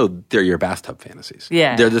like, oh, they're your bathtub fantasies.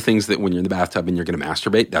 Yeah. They're the things that when you're in the bathtub and you're going to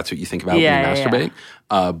masturbate, that's what you think about Yeah, when you yeah,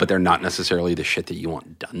 masturbate. But they're not necessarily the shit that you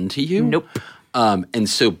want done to you. Nope. And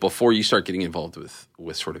so before you start getting involved with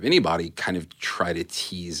sort of anybody, kind of try to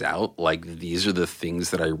tease out, like, these are the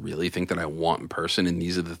things that I really think that I want in person, and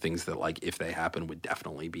these are the things that, like, if they happen, would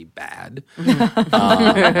definitely be bad.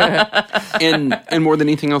 And more than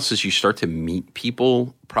anything else, as you start to meet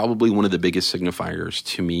people, probably one of the biggest signifiers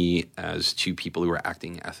to me as two people who are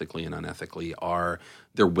acting ethically and unethically are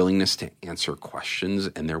their willingness to answer questions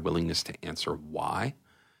and their willingness to answer why.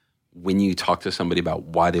 When you talk to somebody about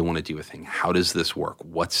why they want to do a thing, how does this work?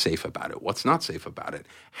 What's safe about it? What's not safe about it?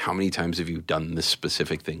 How many times have you done this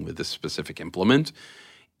specific thing with this specific implement?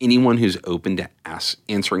 Anyone who's open to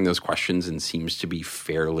answering those questions and seems to be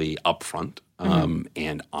fairly upfront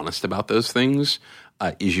and honest about those things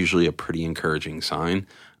is usually a pretty encouraging sign.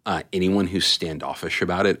 Anyone who's standoffish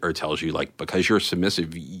about it or tells you, like, because you're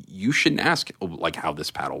submissive, you shouldn't ask, like, how this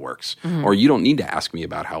paddle works. Or you don't need to ask me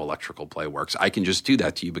about how electrical play works. I can just do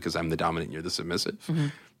that to you because I'm the dominant and you're the submissive.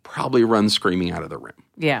 Probably run screaming out of the room.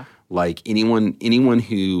 Yeah. Like anyone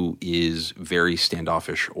who is very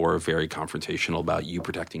standoffish or very confrontational about you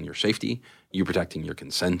protecting your safety, you protecting your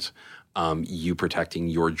consent, you protecting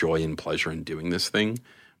your joy and pleasure in doing this thing,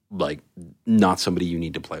 like not somebody you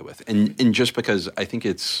need to play with. And just because I think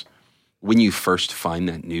it's when you first find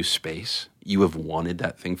that new space, you have wanted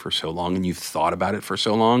that thing for so long and you've thought about it for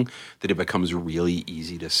so long that it becomes really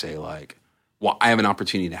easy to say like, well, I have an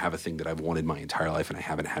opportunity to have a thing that I've wanted my entire life and I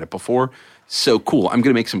haven't had it before. So cool. I'm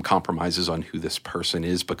going to make some compromises on who this person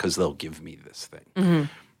is because they'll give me this thing. Mm-hmm.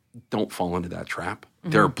 Don't fall into that trap.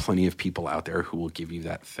 Mm-hmm. There are plenty of people out there who will give you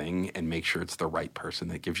that thing and make sure it's the right person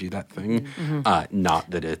that gives you that thing. Mm-hmm.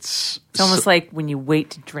 Not that it's almost like when you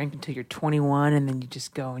wait to drink until you're 21 and then you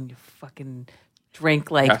just go and you fucking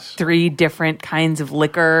drink like 3 different kinds of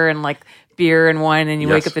liquor and like beer and wine and you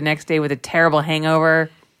wake up the next day with a terrible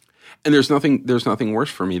hangover. And there's nothing worse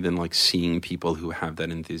for me than like seeing people who have that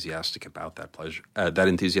enthusiasm about that pleasure, and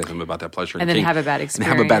then have a bad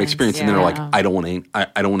experience, and they're like, I don't want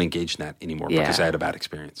to engage in that anymore because I had a bad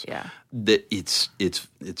experience. Yeah, that it's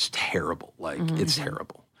terrible. Like it's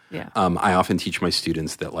terrible. Yeah. I often teach my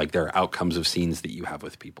students that like there are outcomes of scenes that you have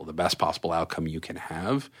with people. The best possible outcome you can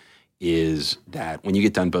have is that when you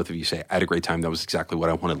get done, both of you say, I had a great time. That was exactly what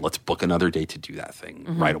I wanted. Let's book another day to do that thing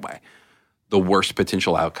right away. The worst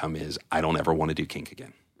potential outcome is I don't ever want to do kink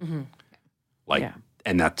again. Mm-hmm.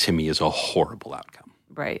 And that to me is a horrible outcome.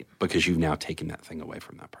 Right. Because you've now taken that thing away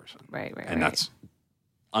from that person. Right. And that's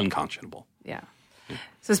unconscionable. Yeah.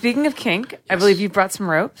 So speaking of kink, I believe you brought some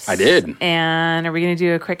ropes. I did. And are we going to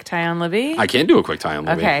do a quick tie on Libby? I can do a quick tie on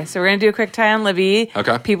Libby. Okay, so we're going to do a quick tie on Libby.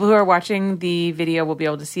 Okay. People who are watching the video will be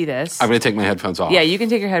able to see this. I'm going to take my headphones off. Yeah, you can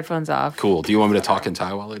take your headphones off. Cool. Do you want me to talk and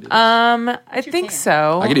tie while I do this? I think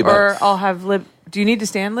so. I can do both. Or I'll have Do you need to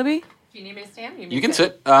stand, Libby? Do you need me to stand? You can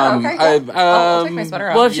sit. Okay, cool. I'll take my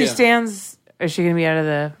sweater off. Well, if she stands, is she going to be out of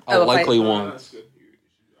the... likely won't. That's good.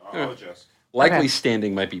 I'll adjust. Likely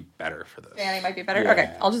standing might be better for this. Standing might be better? Yeah.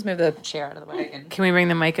 Okay, I'll just move the chair out of the way. Can we bring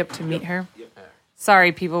the mic up to meet her?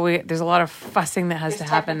 Sorry, people. There's a lot of fussing that has to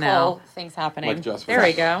happen now. Things happening. Like just there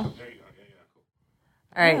we go. There you go.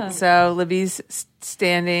 All right, so Libby's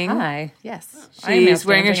standing. Hi. Yes. She's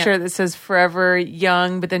wearing a shirt that says Forever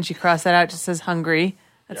Young, but then she crossed that out, just says Hungry.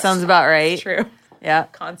 That sounds about right. True. Yeah.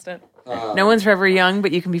 Constant. No one's forever young,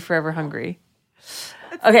 but you can be forever hungry.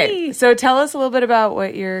 Okay, so tell us a little bit about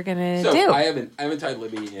what you're gonna do. I haven't tied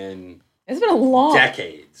Libby in it's been a long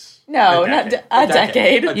decades. No, not a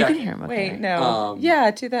decade. You can hear him. Wait, no.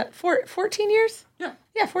 To that 14 years?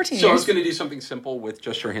 Yeah, 14 years. So I was going to do something simple with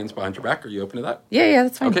just your hands behind your back. Are you open to that? Yeah,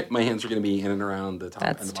 that's fine. Okay, my hands are going to be in and around the top.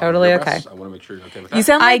 That's and the totally bottom of your okay. breasts. I want to make sure you're okay with that. You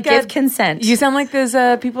sound like I give consent. You sound like those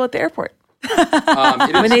people at the airport.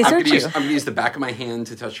 When they search you. I'm going to use the back of my hand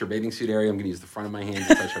to touch your bathing suit area. I'm going to use the front of my hand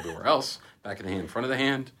to touch everywhere else. Back of the hand, front of the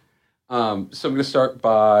hand. So I'm going to start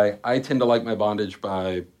by, I tend to like my bondage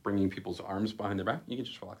by bringing people's arms behind their back. You can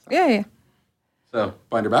just relax that. Yeah. So,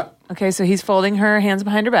 behind her back. Okay, so he's folding her hands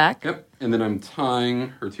behind her back. Yep. And then I'm tying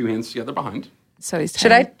her 2 hands together behind. So he's do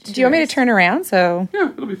you want me to turn around? So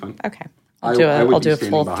yeah, it'll be fun. Okay. I'll do a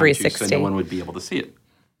full 360. So no one would be able to see it.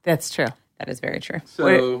 That's true. That is very true.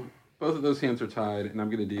 So both of those hands are tied, and I'm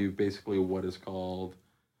going to do basically what is called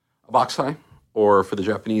a box tie, or for the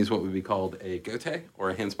Japanese, what would be called a gote, or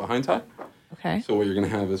a hands behind tie. Okay. So what you're going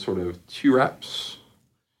to have is sort of 2 wraps.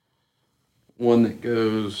 One that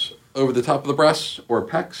goes over the top of the breast or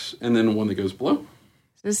pecs, and then one that goes below.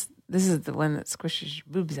 This is the one that squishes your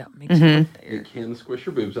boobs out, makes you look there. It can squish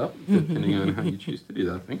your boobs up, depending on how you choose to do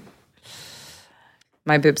that thing.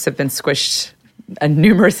 My boobs have been squished a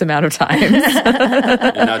numerous amount of times.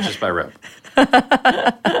 And not just by rope.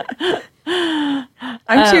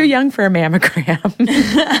 I'm too young for a mammogram.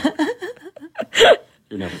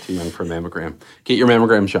 You're never too young for a mammogram. Get your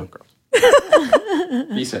mammograms young, girls.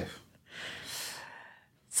 Be safe.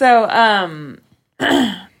 So,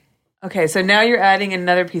 okay, so now you're adding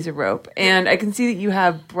another piece of rope, and I can see that you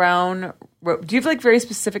have brown rope. Do you have like very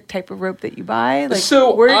specific type of rope that you buy? Like,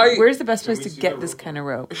 So where's the best place to get this kind of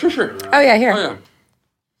rope? Sure. Oh, yeah, here. Oh, yeah.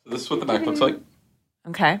 So this is what the back looks like.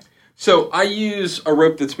 Okay. So I use a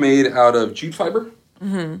rope that's made out of jute fiber.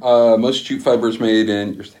 Mm-hmm. Most jute fiber is made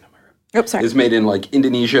in, you're staying on my rope. Oh, sorry. Is made in like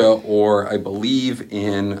Indonesia or I believe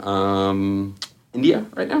in India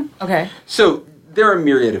right now. Okay. So there are a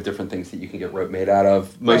myriad of different things that you can get rope made out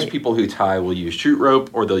of. Most people who tie will use jute rope,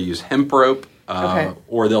 or they'll use hemp rope,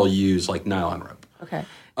 or they'll use like nylon rope. Okay.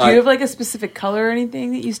 Do you have like a specific color or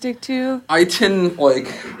anything that you stick to? I tend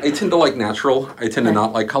to like natural. I tend to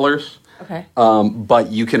not like colors. Okay.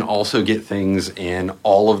 But you can also get things in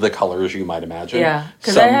all of the colors you might imagine. Yeah,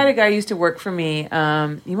 because I had a guy who used to work for me.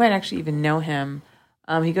 You might actually even know him.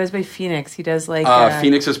 He goes by Phoenix. He does like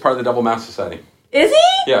Phoenix is part of the Devil Mask Society. Is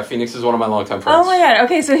he? Yeah, Phoenix is one of my longtime friends. Oh my god.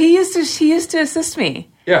 Okay, so he used to assist me.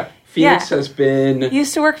 Yeah, Phoenix has been. He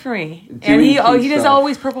used to work for me, and he does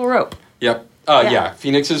always purple rope. Yep. Yeah,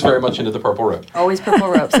 Phoenix is very much into the purple rope. Always purple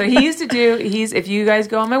rope. So he used to do. If you guys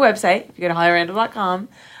go on my website, if you go to hollyrandall.com,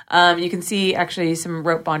 you can see actually some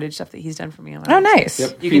rope bondage stuff that he's done for me. On my website. Nice.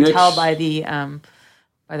 Yep. You Phoenix, can tell by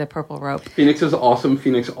the purple rope. Phoenix is awesome.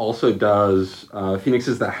 Phoenix also does. Phoenix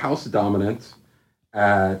is the house dominant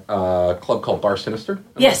at a club called Bar Sinister.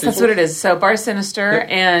 Yes, that's what it is. So Bar Sinister,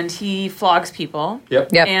 and he flogs people.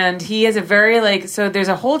 Yep. And he has a very so there's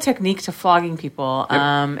a whole technique to flogging people.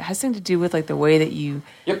 It has something to do with like the way that you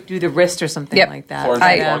do the wrist or something like that.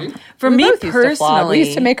 For we me both used to flog. personally, We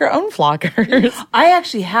used to make our own floggers. I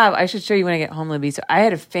actually have. I should show you when I get home, Libby. So I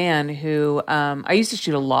had a fan who I used to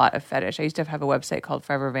shoot a lot of fetish. I used to have a website called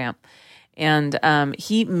Forever Vamp. And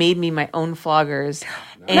he made me my own floggers.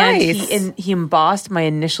 Nice. And he embossed my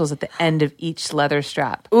initials at the end of each leather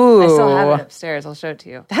strap. Ooh. I still have it upstairs. I'll show it to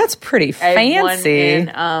you. That's pretty I have fancy. one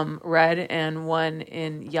in red and one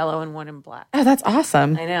in yellow and one in black. Oh, that's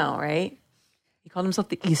awesome. I know, right? He called himself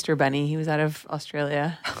the Easter Bunny. He was out of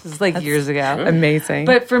Australia. This is like years ago. Amazing.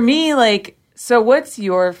 But for me, so what's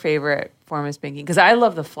your favorite form of spanking? Because I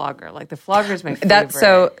love the flogger. Like the flogger is my favorite. That's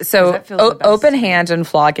so that feels the best. Open hand and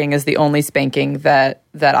flogging is the only spanking that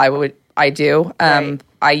I do. Right.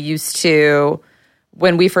 I used to,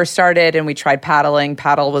 when we first started and we tried paddling,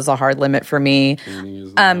 paddle was a hard limit for me.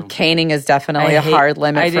 Caning is definitely a hard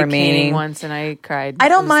limit for me. I did caning once and I cried. I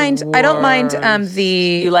don't mind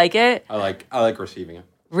the. You like it? I like receiving it.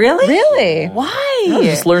 Really? Really? Why? I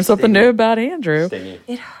just learned something new about Andrew. Stingy.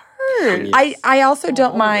 It hurts. I also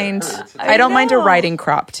don't mind. I don't mind a riding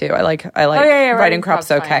crop too. I like riding crop's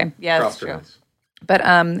fine. okay. Yeah, that's Crops true. are nice. But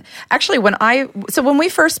actually, when we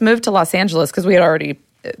first moved to Los Angeles, because we had already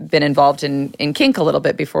been involved in kink a little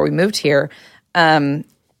bit before we moved here, I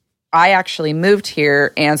actually moved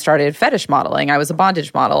here and started fetish modeling. I was a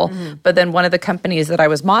bondage model, but then one of the companies that I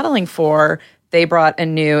was modeling for, they brought a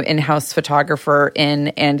new in-house photographer in,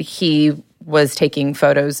 and he was taking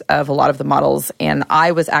photos of a lot of the models, and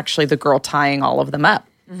I was actually the girl tying all of them up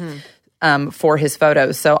for his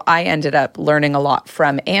photos. So I ended up learning a lot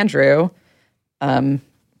from Andrew.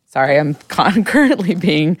 Sorry, I'm currently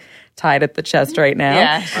being tied at the chest right now.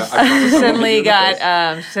 Yeah, suddenly got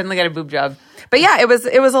a boob job. But yeah, it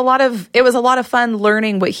was a lot of fun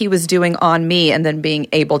learning what he was doing on me, and then being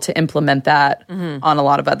able to implement that on a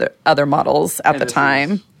lot of other models at the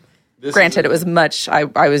time. Granted, it was much.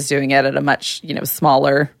 I was doing it at a much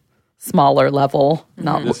smaller level,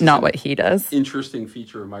 not what he does. Interesting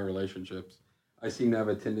feature of my relationships. I seem to have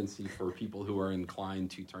a tendency for people who are inclined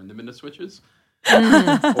to turn them into switches.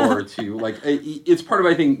 Or to it's part of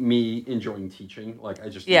I think me enjoying teaching. Like I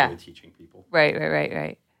just enjoy teaching people.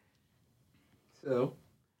 Right. So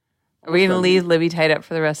are we going to leave Libby tied up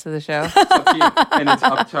for the rest of the show? it's up to you, and it's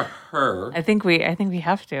up to her. I think we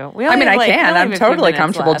have to. I can. I'm totally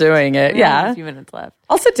comfortable doing it. We only have Yeah, a few minutes left.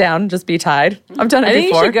 I'll sit down, just be tied. I've done it I think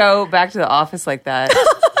before. you should go back to the office like that.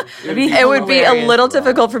 It would be a little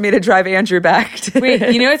difficult for me to drive Andrew back. Wait,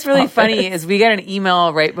 you know what's really funny is we got an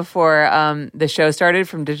email right before the show started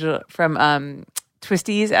from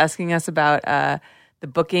Twisties asking us about the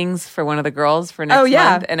bookings for one of the girls for next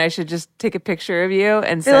month, and I should just take a picture of you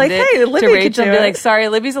and send it hey, Libby to Rachel and be it. like, sorry,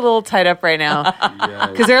 Libby's a little tied up right now.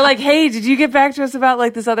 Because they're like, hey, did you get back to us about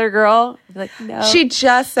like this other girl? I'd be like, no. She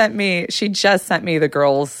just sent me the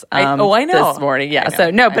girls I know. this morning. Yeah. I know. So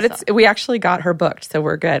no, I but saw. we actually got her booked, so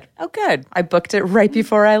we're good. Oh, good. I booked it right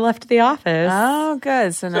before I left the office. Oh,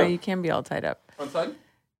 good. So now you can be all tied up. Front side,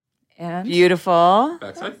 And Beautiful.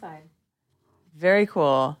 back side. Very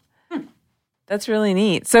cool. That's really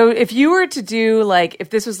neat. So if you were to do if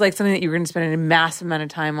this was something that you were going to spend a massive amount of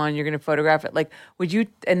time on, you're going to photograph it, would you,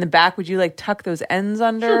 in the back, would you tuck those ends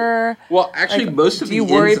under? Sure. Well, actually, most of do the you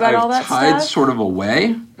worry ends about I've all that tied stuff? sort of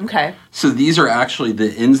away. Okay. So these are actually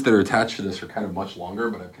the ends that are attached to this are kind of much longer,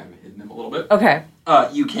 but I've kind of hidden them a little bit. Okay.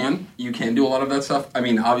 You can do a lot of that stuff. I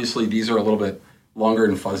mean, obviously, these are a little bit longer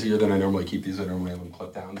and fuzzier than I normally keep these. I normally have them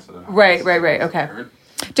clipped down. So they're not Right. Okay.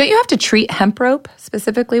 don't you have to treat hemp rope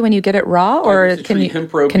specifically when you get it raw, or can you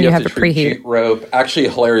hemp rope, can you have to a preheat? treat rope? Actually,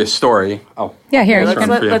 a hilarious story. Oh, Yeah, here. Let's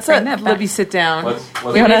Let's Bring let Libby sit down. Let's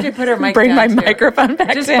We have to put her mic bring down my too. microphone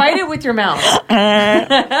back Just down. bite it with your mouth.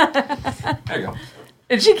 there you go.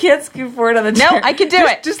 And she can't scoot forward on the No, chair. I could do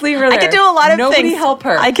it. Just leave her there. I could do a lot of Nobody things. help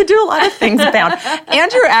her. I could do a lot of things bound.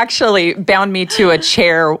 Andrew actually bound me to a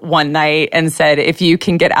chair one night and said, if you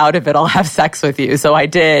can get out of it, I'll have sex with you. So I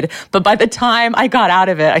did. But by the time I got out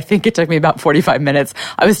of it, I think it took me about 45 minutes.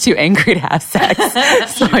 I was too angry to have sex.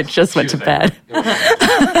 So I just went to bed.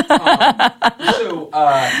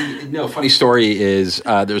 Funny story is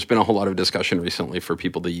there's been a whole lot of discussion recently for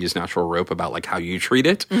people that use natural rope about like how you treat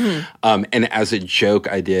it. And as a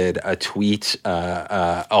joke, I did a tweet,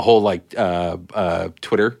 a whole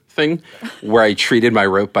Twitter thing where I treated my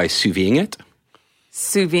rope by sous videing it.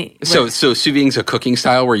 Sous vide. So sous videing is a cooking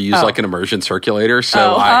style where you use like an immersion circulator.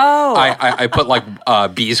 So I put like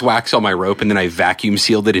beeswax on my rope and then I vacuum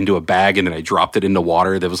sealed it into a bag and then I dropped it into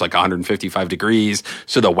water that was like 155 degrees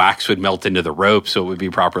so the wax would melt into the rope so it would be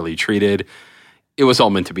properly treated. It was all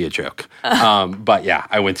meant to be a joke. But yeah,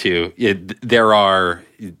 I went to there are.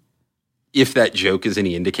 If that joke is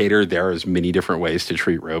any indicator, there are as many different ways to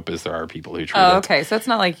treat rope as there are people who treat it. Oh, okay. So it's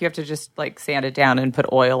not like you have to just like sand it down and put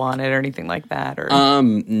oil on it or anything like that. Or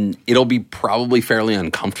it'll be probably fairly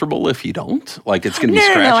uncomfortable if you don't. Like it's going to be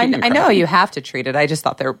scratchy. No. I know you have to treat it. I just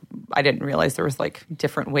thought I didn't realize there was like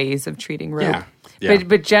different ways of treating rope. Yeah.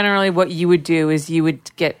 But generally what you would do is you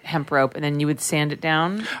would get hemp rope and then you would sand it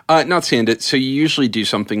down? Not sand it. So you usually do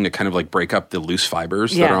something to kind of like break up the loose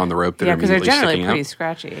fibers that are on the rope that are immediately sticking out. Yeah, because they're generally pretty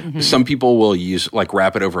scratchy. Mm-hmm. Some people will use like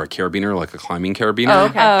wrap it over a carabiner, like a climbing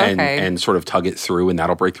carabiner, and sort of tug it through and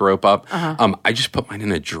that'll break the rope up. I just put mine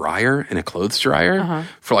in a dryer, in a clothes dryer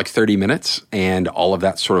for like 30 minutes and all of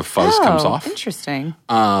that sort of fuzz comes off. Interesting.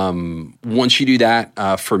 Once you do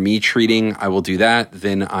that, for me treating, I will do that.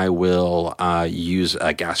 Then I will use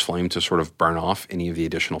a gas flame to sort of burn off any of the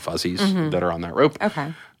additional fuzzies that are on that rope.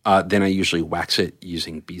 Okay. Then I usually wax it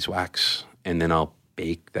using beeswax, and then I'll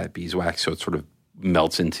bake that beeswax so it sort of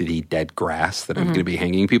melts into the dead grass that I'm going to be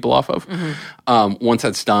hanging people off of. Once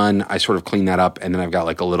that's done, I sort of clean that up, and then I've got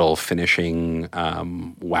like a little finishing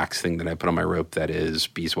wax thing that I put on my rope that is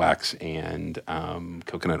beeswax and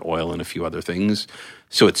coconut oil and a few other things.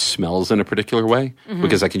 So it smells in a particular way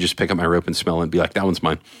because I can just pick up my rope and smell it and be like, that one's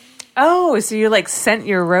mine. Oh, so you like scent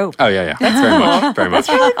your rope. Oh, yeah. That's very much. Very much.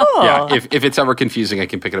 That's really cool. Yeah, if it's ever confusing, I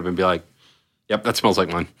can pick it up and be like, yep, that smells like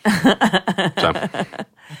mine. So.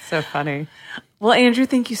 That's so funny. Well, Andrew,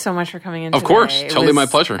 thank you so much for coming in Of today. course. Totally my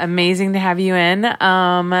pleasure. Amazing to have you in.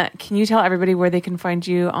 Can you tell everybody where they can find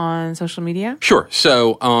you on social media? Sure.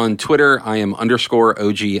 So on Twitter, I am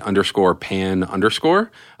 _OG_pan_.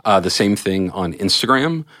 The same thing on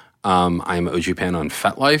Instagram. I'm OG Pan on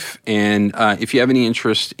FetLife. And if you have any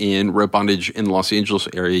interest in rope bondage in the Los Angeles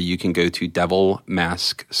area, you can go to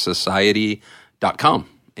devilmasksociety.com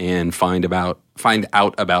and find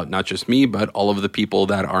out about not just me, but all of the people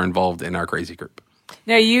that are involved in our crazy group.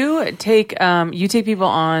 Now you take people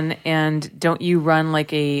on, and don't you run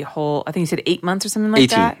like a whole? I think you said 8 months or something like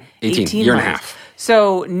 18, that. 18 year and a half.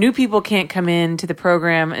 So new people can't come into the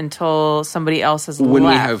program until somebody else has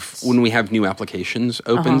left. When we have new applications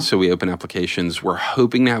open, so we open applications. We're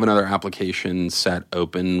hoping to have another application set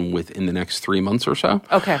open within the next 3 months or so.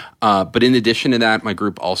 Okay. But in addition to that, my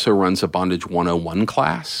group also runs a Bondage 101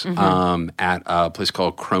 class at a place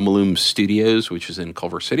called Chromaloom Studios, which is in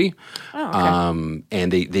Culver City. Oh, okay.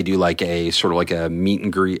 And they do like a sort of like a meet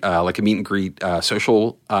and greet,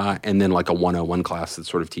 social, and then like a 101 class that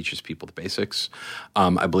sort of teaches people the basics.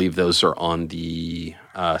 I believe those are on the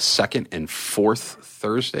second and fourth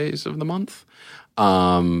Thursdays of the month.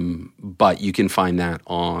 But you can find that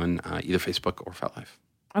on either Facebook or FetLife.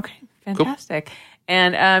 Okay, fantastic. Cool.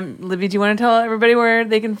 And Libby, do you want to tell everybody where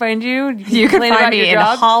they can find you? You can find me in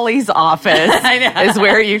Holly's office is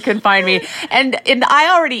where you can find me. And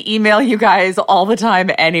I already email you guys all the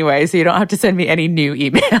time anyway, so you don't have to send me any new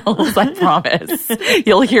emails, I promise.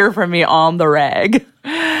 You'll hear from me on the reg.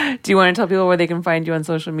 Do you want to tell people where they can find you on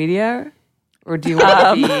social media? Or do you want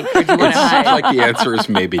to be? Or do you want to hide? Like the answer is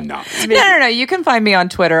maybe not. No. You can find me on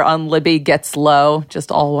Twitter on Libby Gets Low,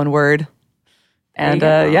 just all one word. And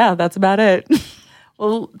yeah, that's about it.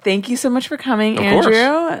 Well, thank you so much for coming, of Andrew.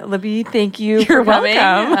 Course. Libby, thank you You're for coming.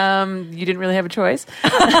 welcome. You didn't really have a choice.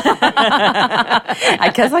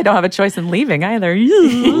 I guess I don't have a choice in leaving either.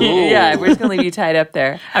 Yeah, we're just going to leave you tied up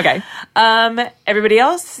there. Okay. Everybody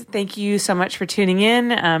else, thank you so much for tuning in.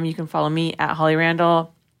 You can follow me at Holly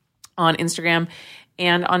Randall on Instagram.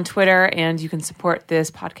 and on Twitter. And you can support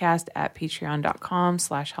this podcast at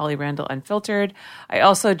patreon.com/HollyRandallUnfiltered. I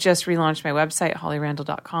also just relaunched my website,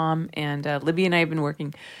 hollyrandall.com. And Libby and I have been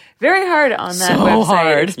working very hard on that website.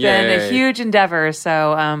 hard. It's been Yay. a huge endeavor.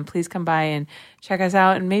 So please come by and check us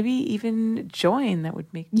out and maybe even join. That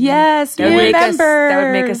would make Yes, that would new make us, members. that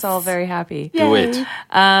would make us all very happy. Do it.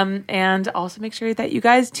 And also make sure that you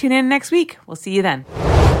guys tune in next week. We'll see you then.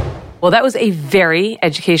 Well, that was a very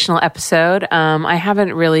educational episode. I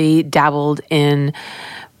haven't really dabbled in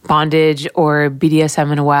bondage or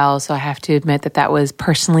BDSM in a while, so I have to admit that that was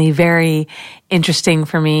personally very interesting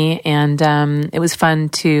for me. And it was fun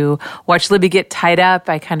to watch Libby get tied up.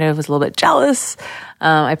 I kind of was a little bit jealous.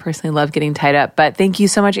 I personally love getting tied up. But thank you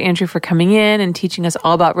so much, Andrew, for coming in and teaching us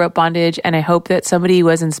all about rope bondage. And I hope that somebody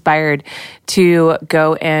was inspired to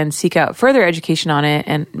go and seek out further education on it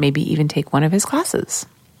and maybe even take one of his classes.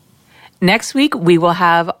 Next week, we will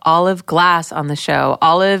have Olive Glass on the show.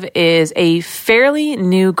 Olive is a fairly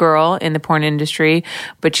new girl in the porn industry,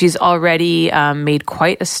 but she's already made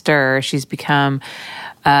quite a stir. She's become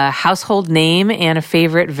a household name and a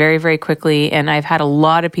favorite very, very quickly. And I've had a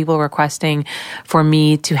lot of people requesting for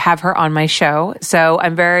me to have her on my show. So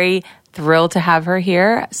I'm very thrilled to have her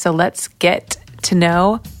here. So let's get to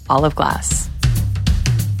know Olive Glass.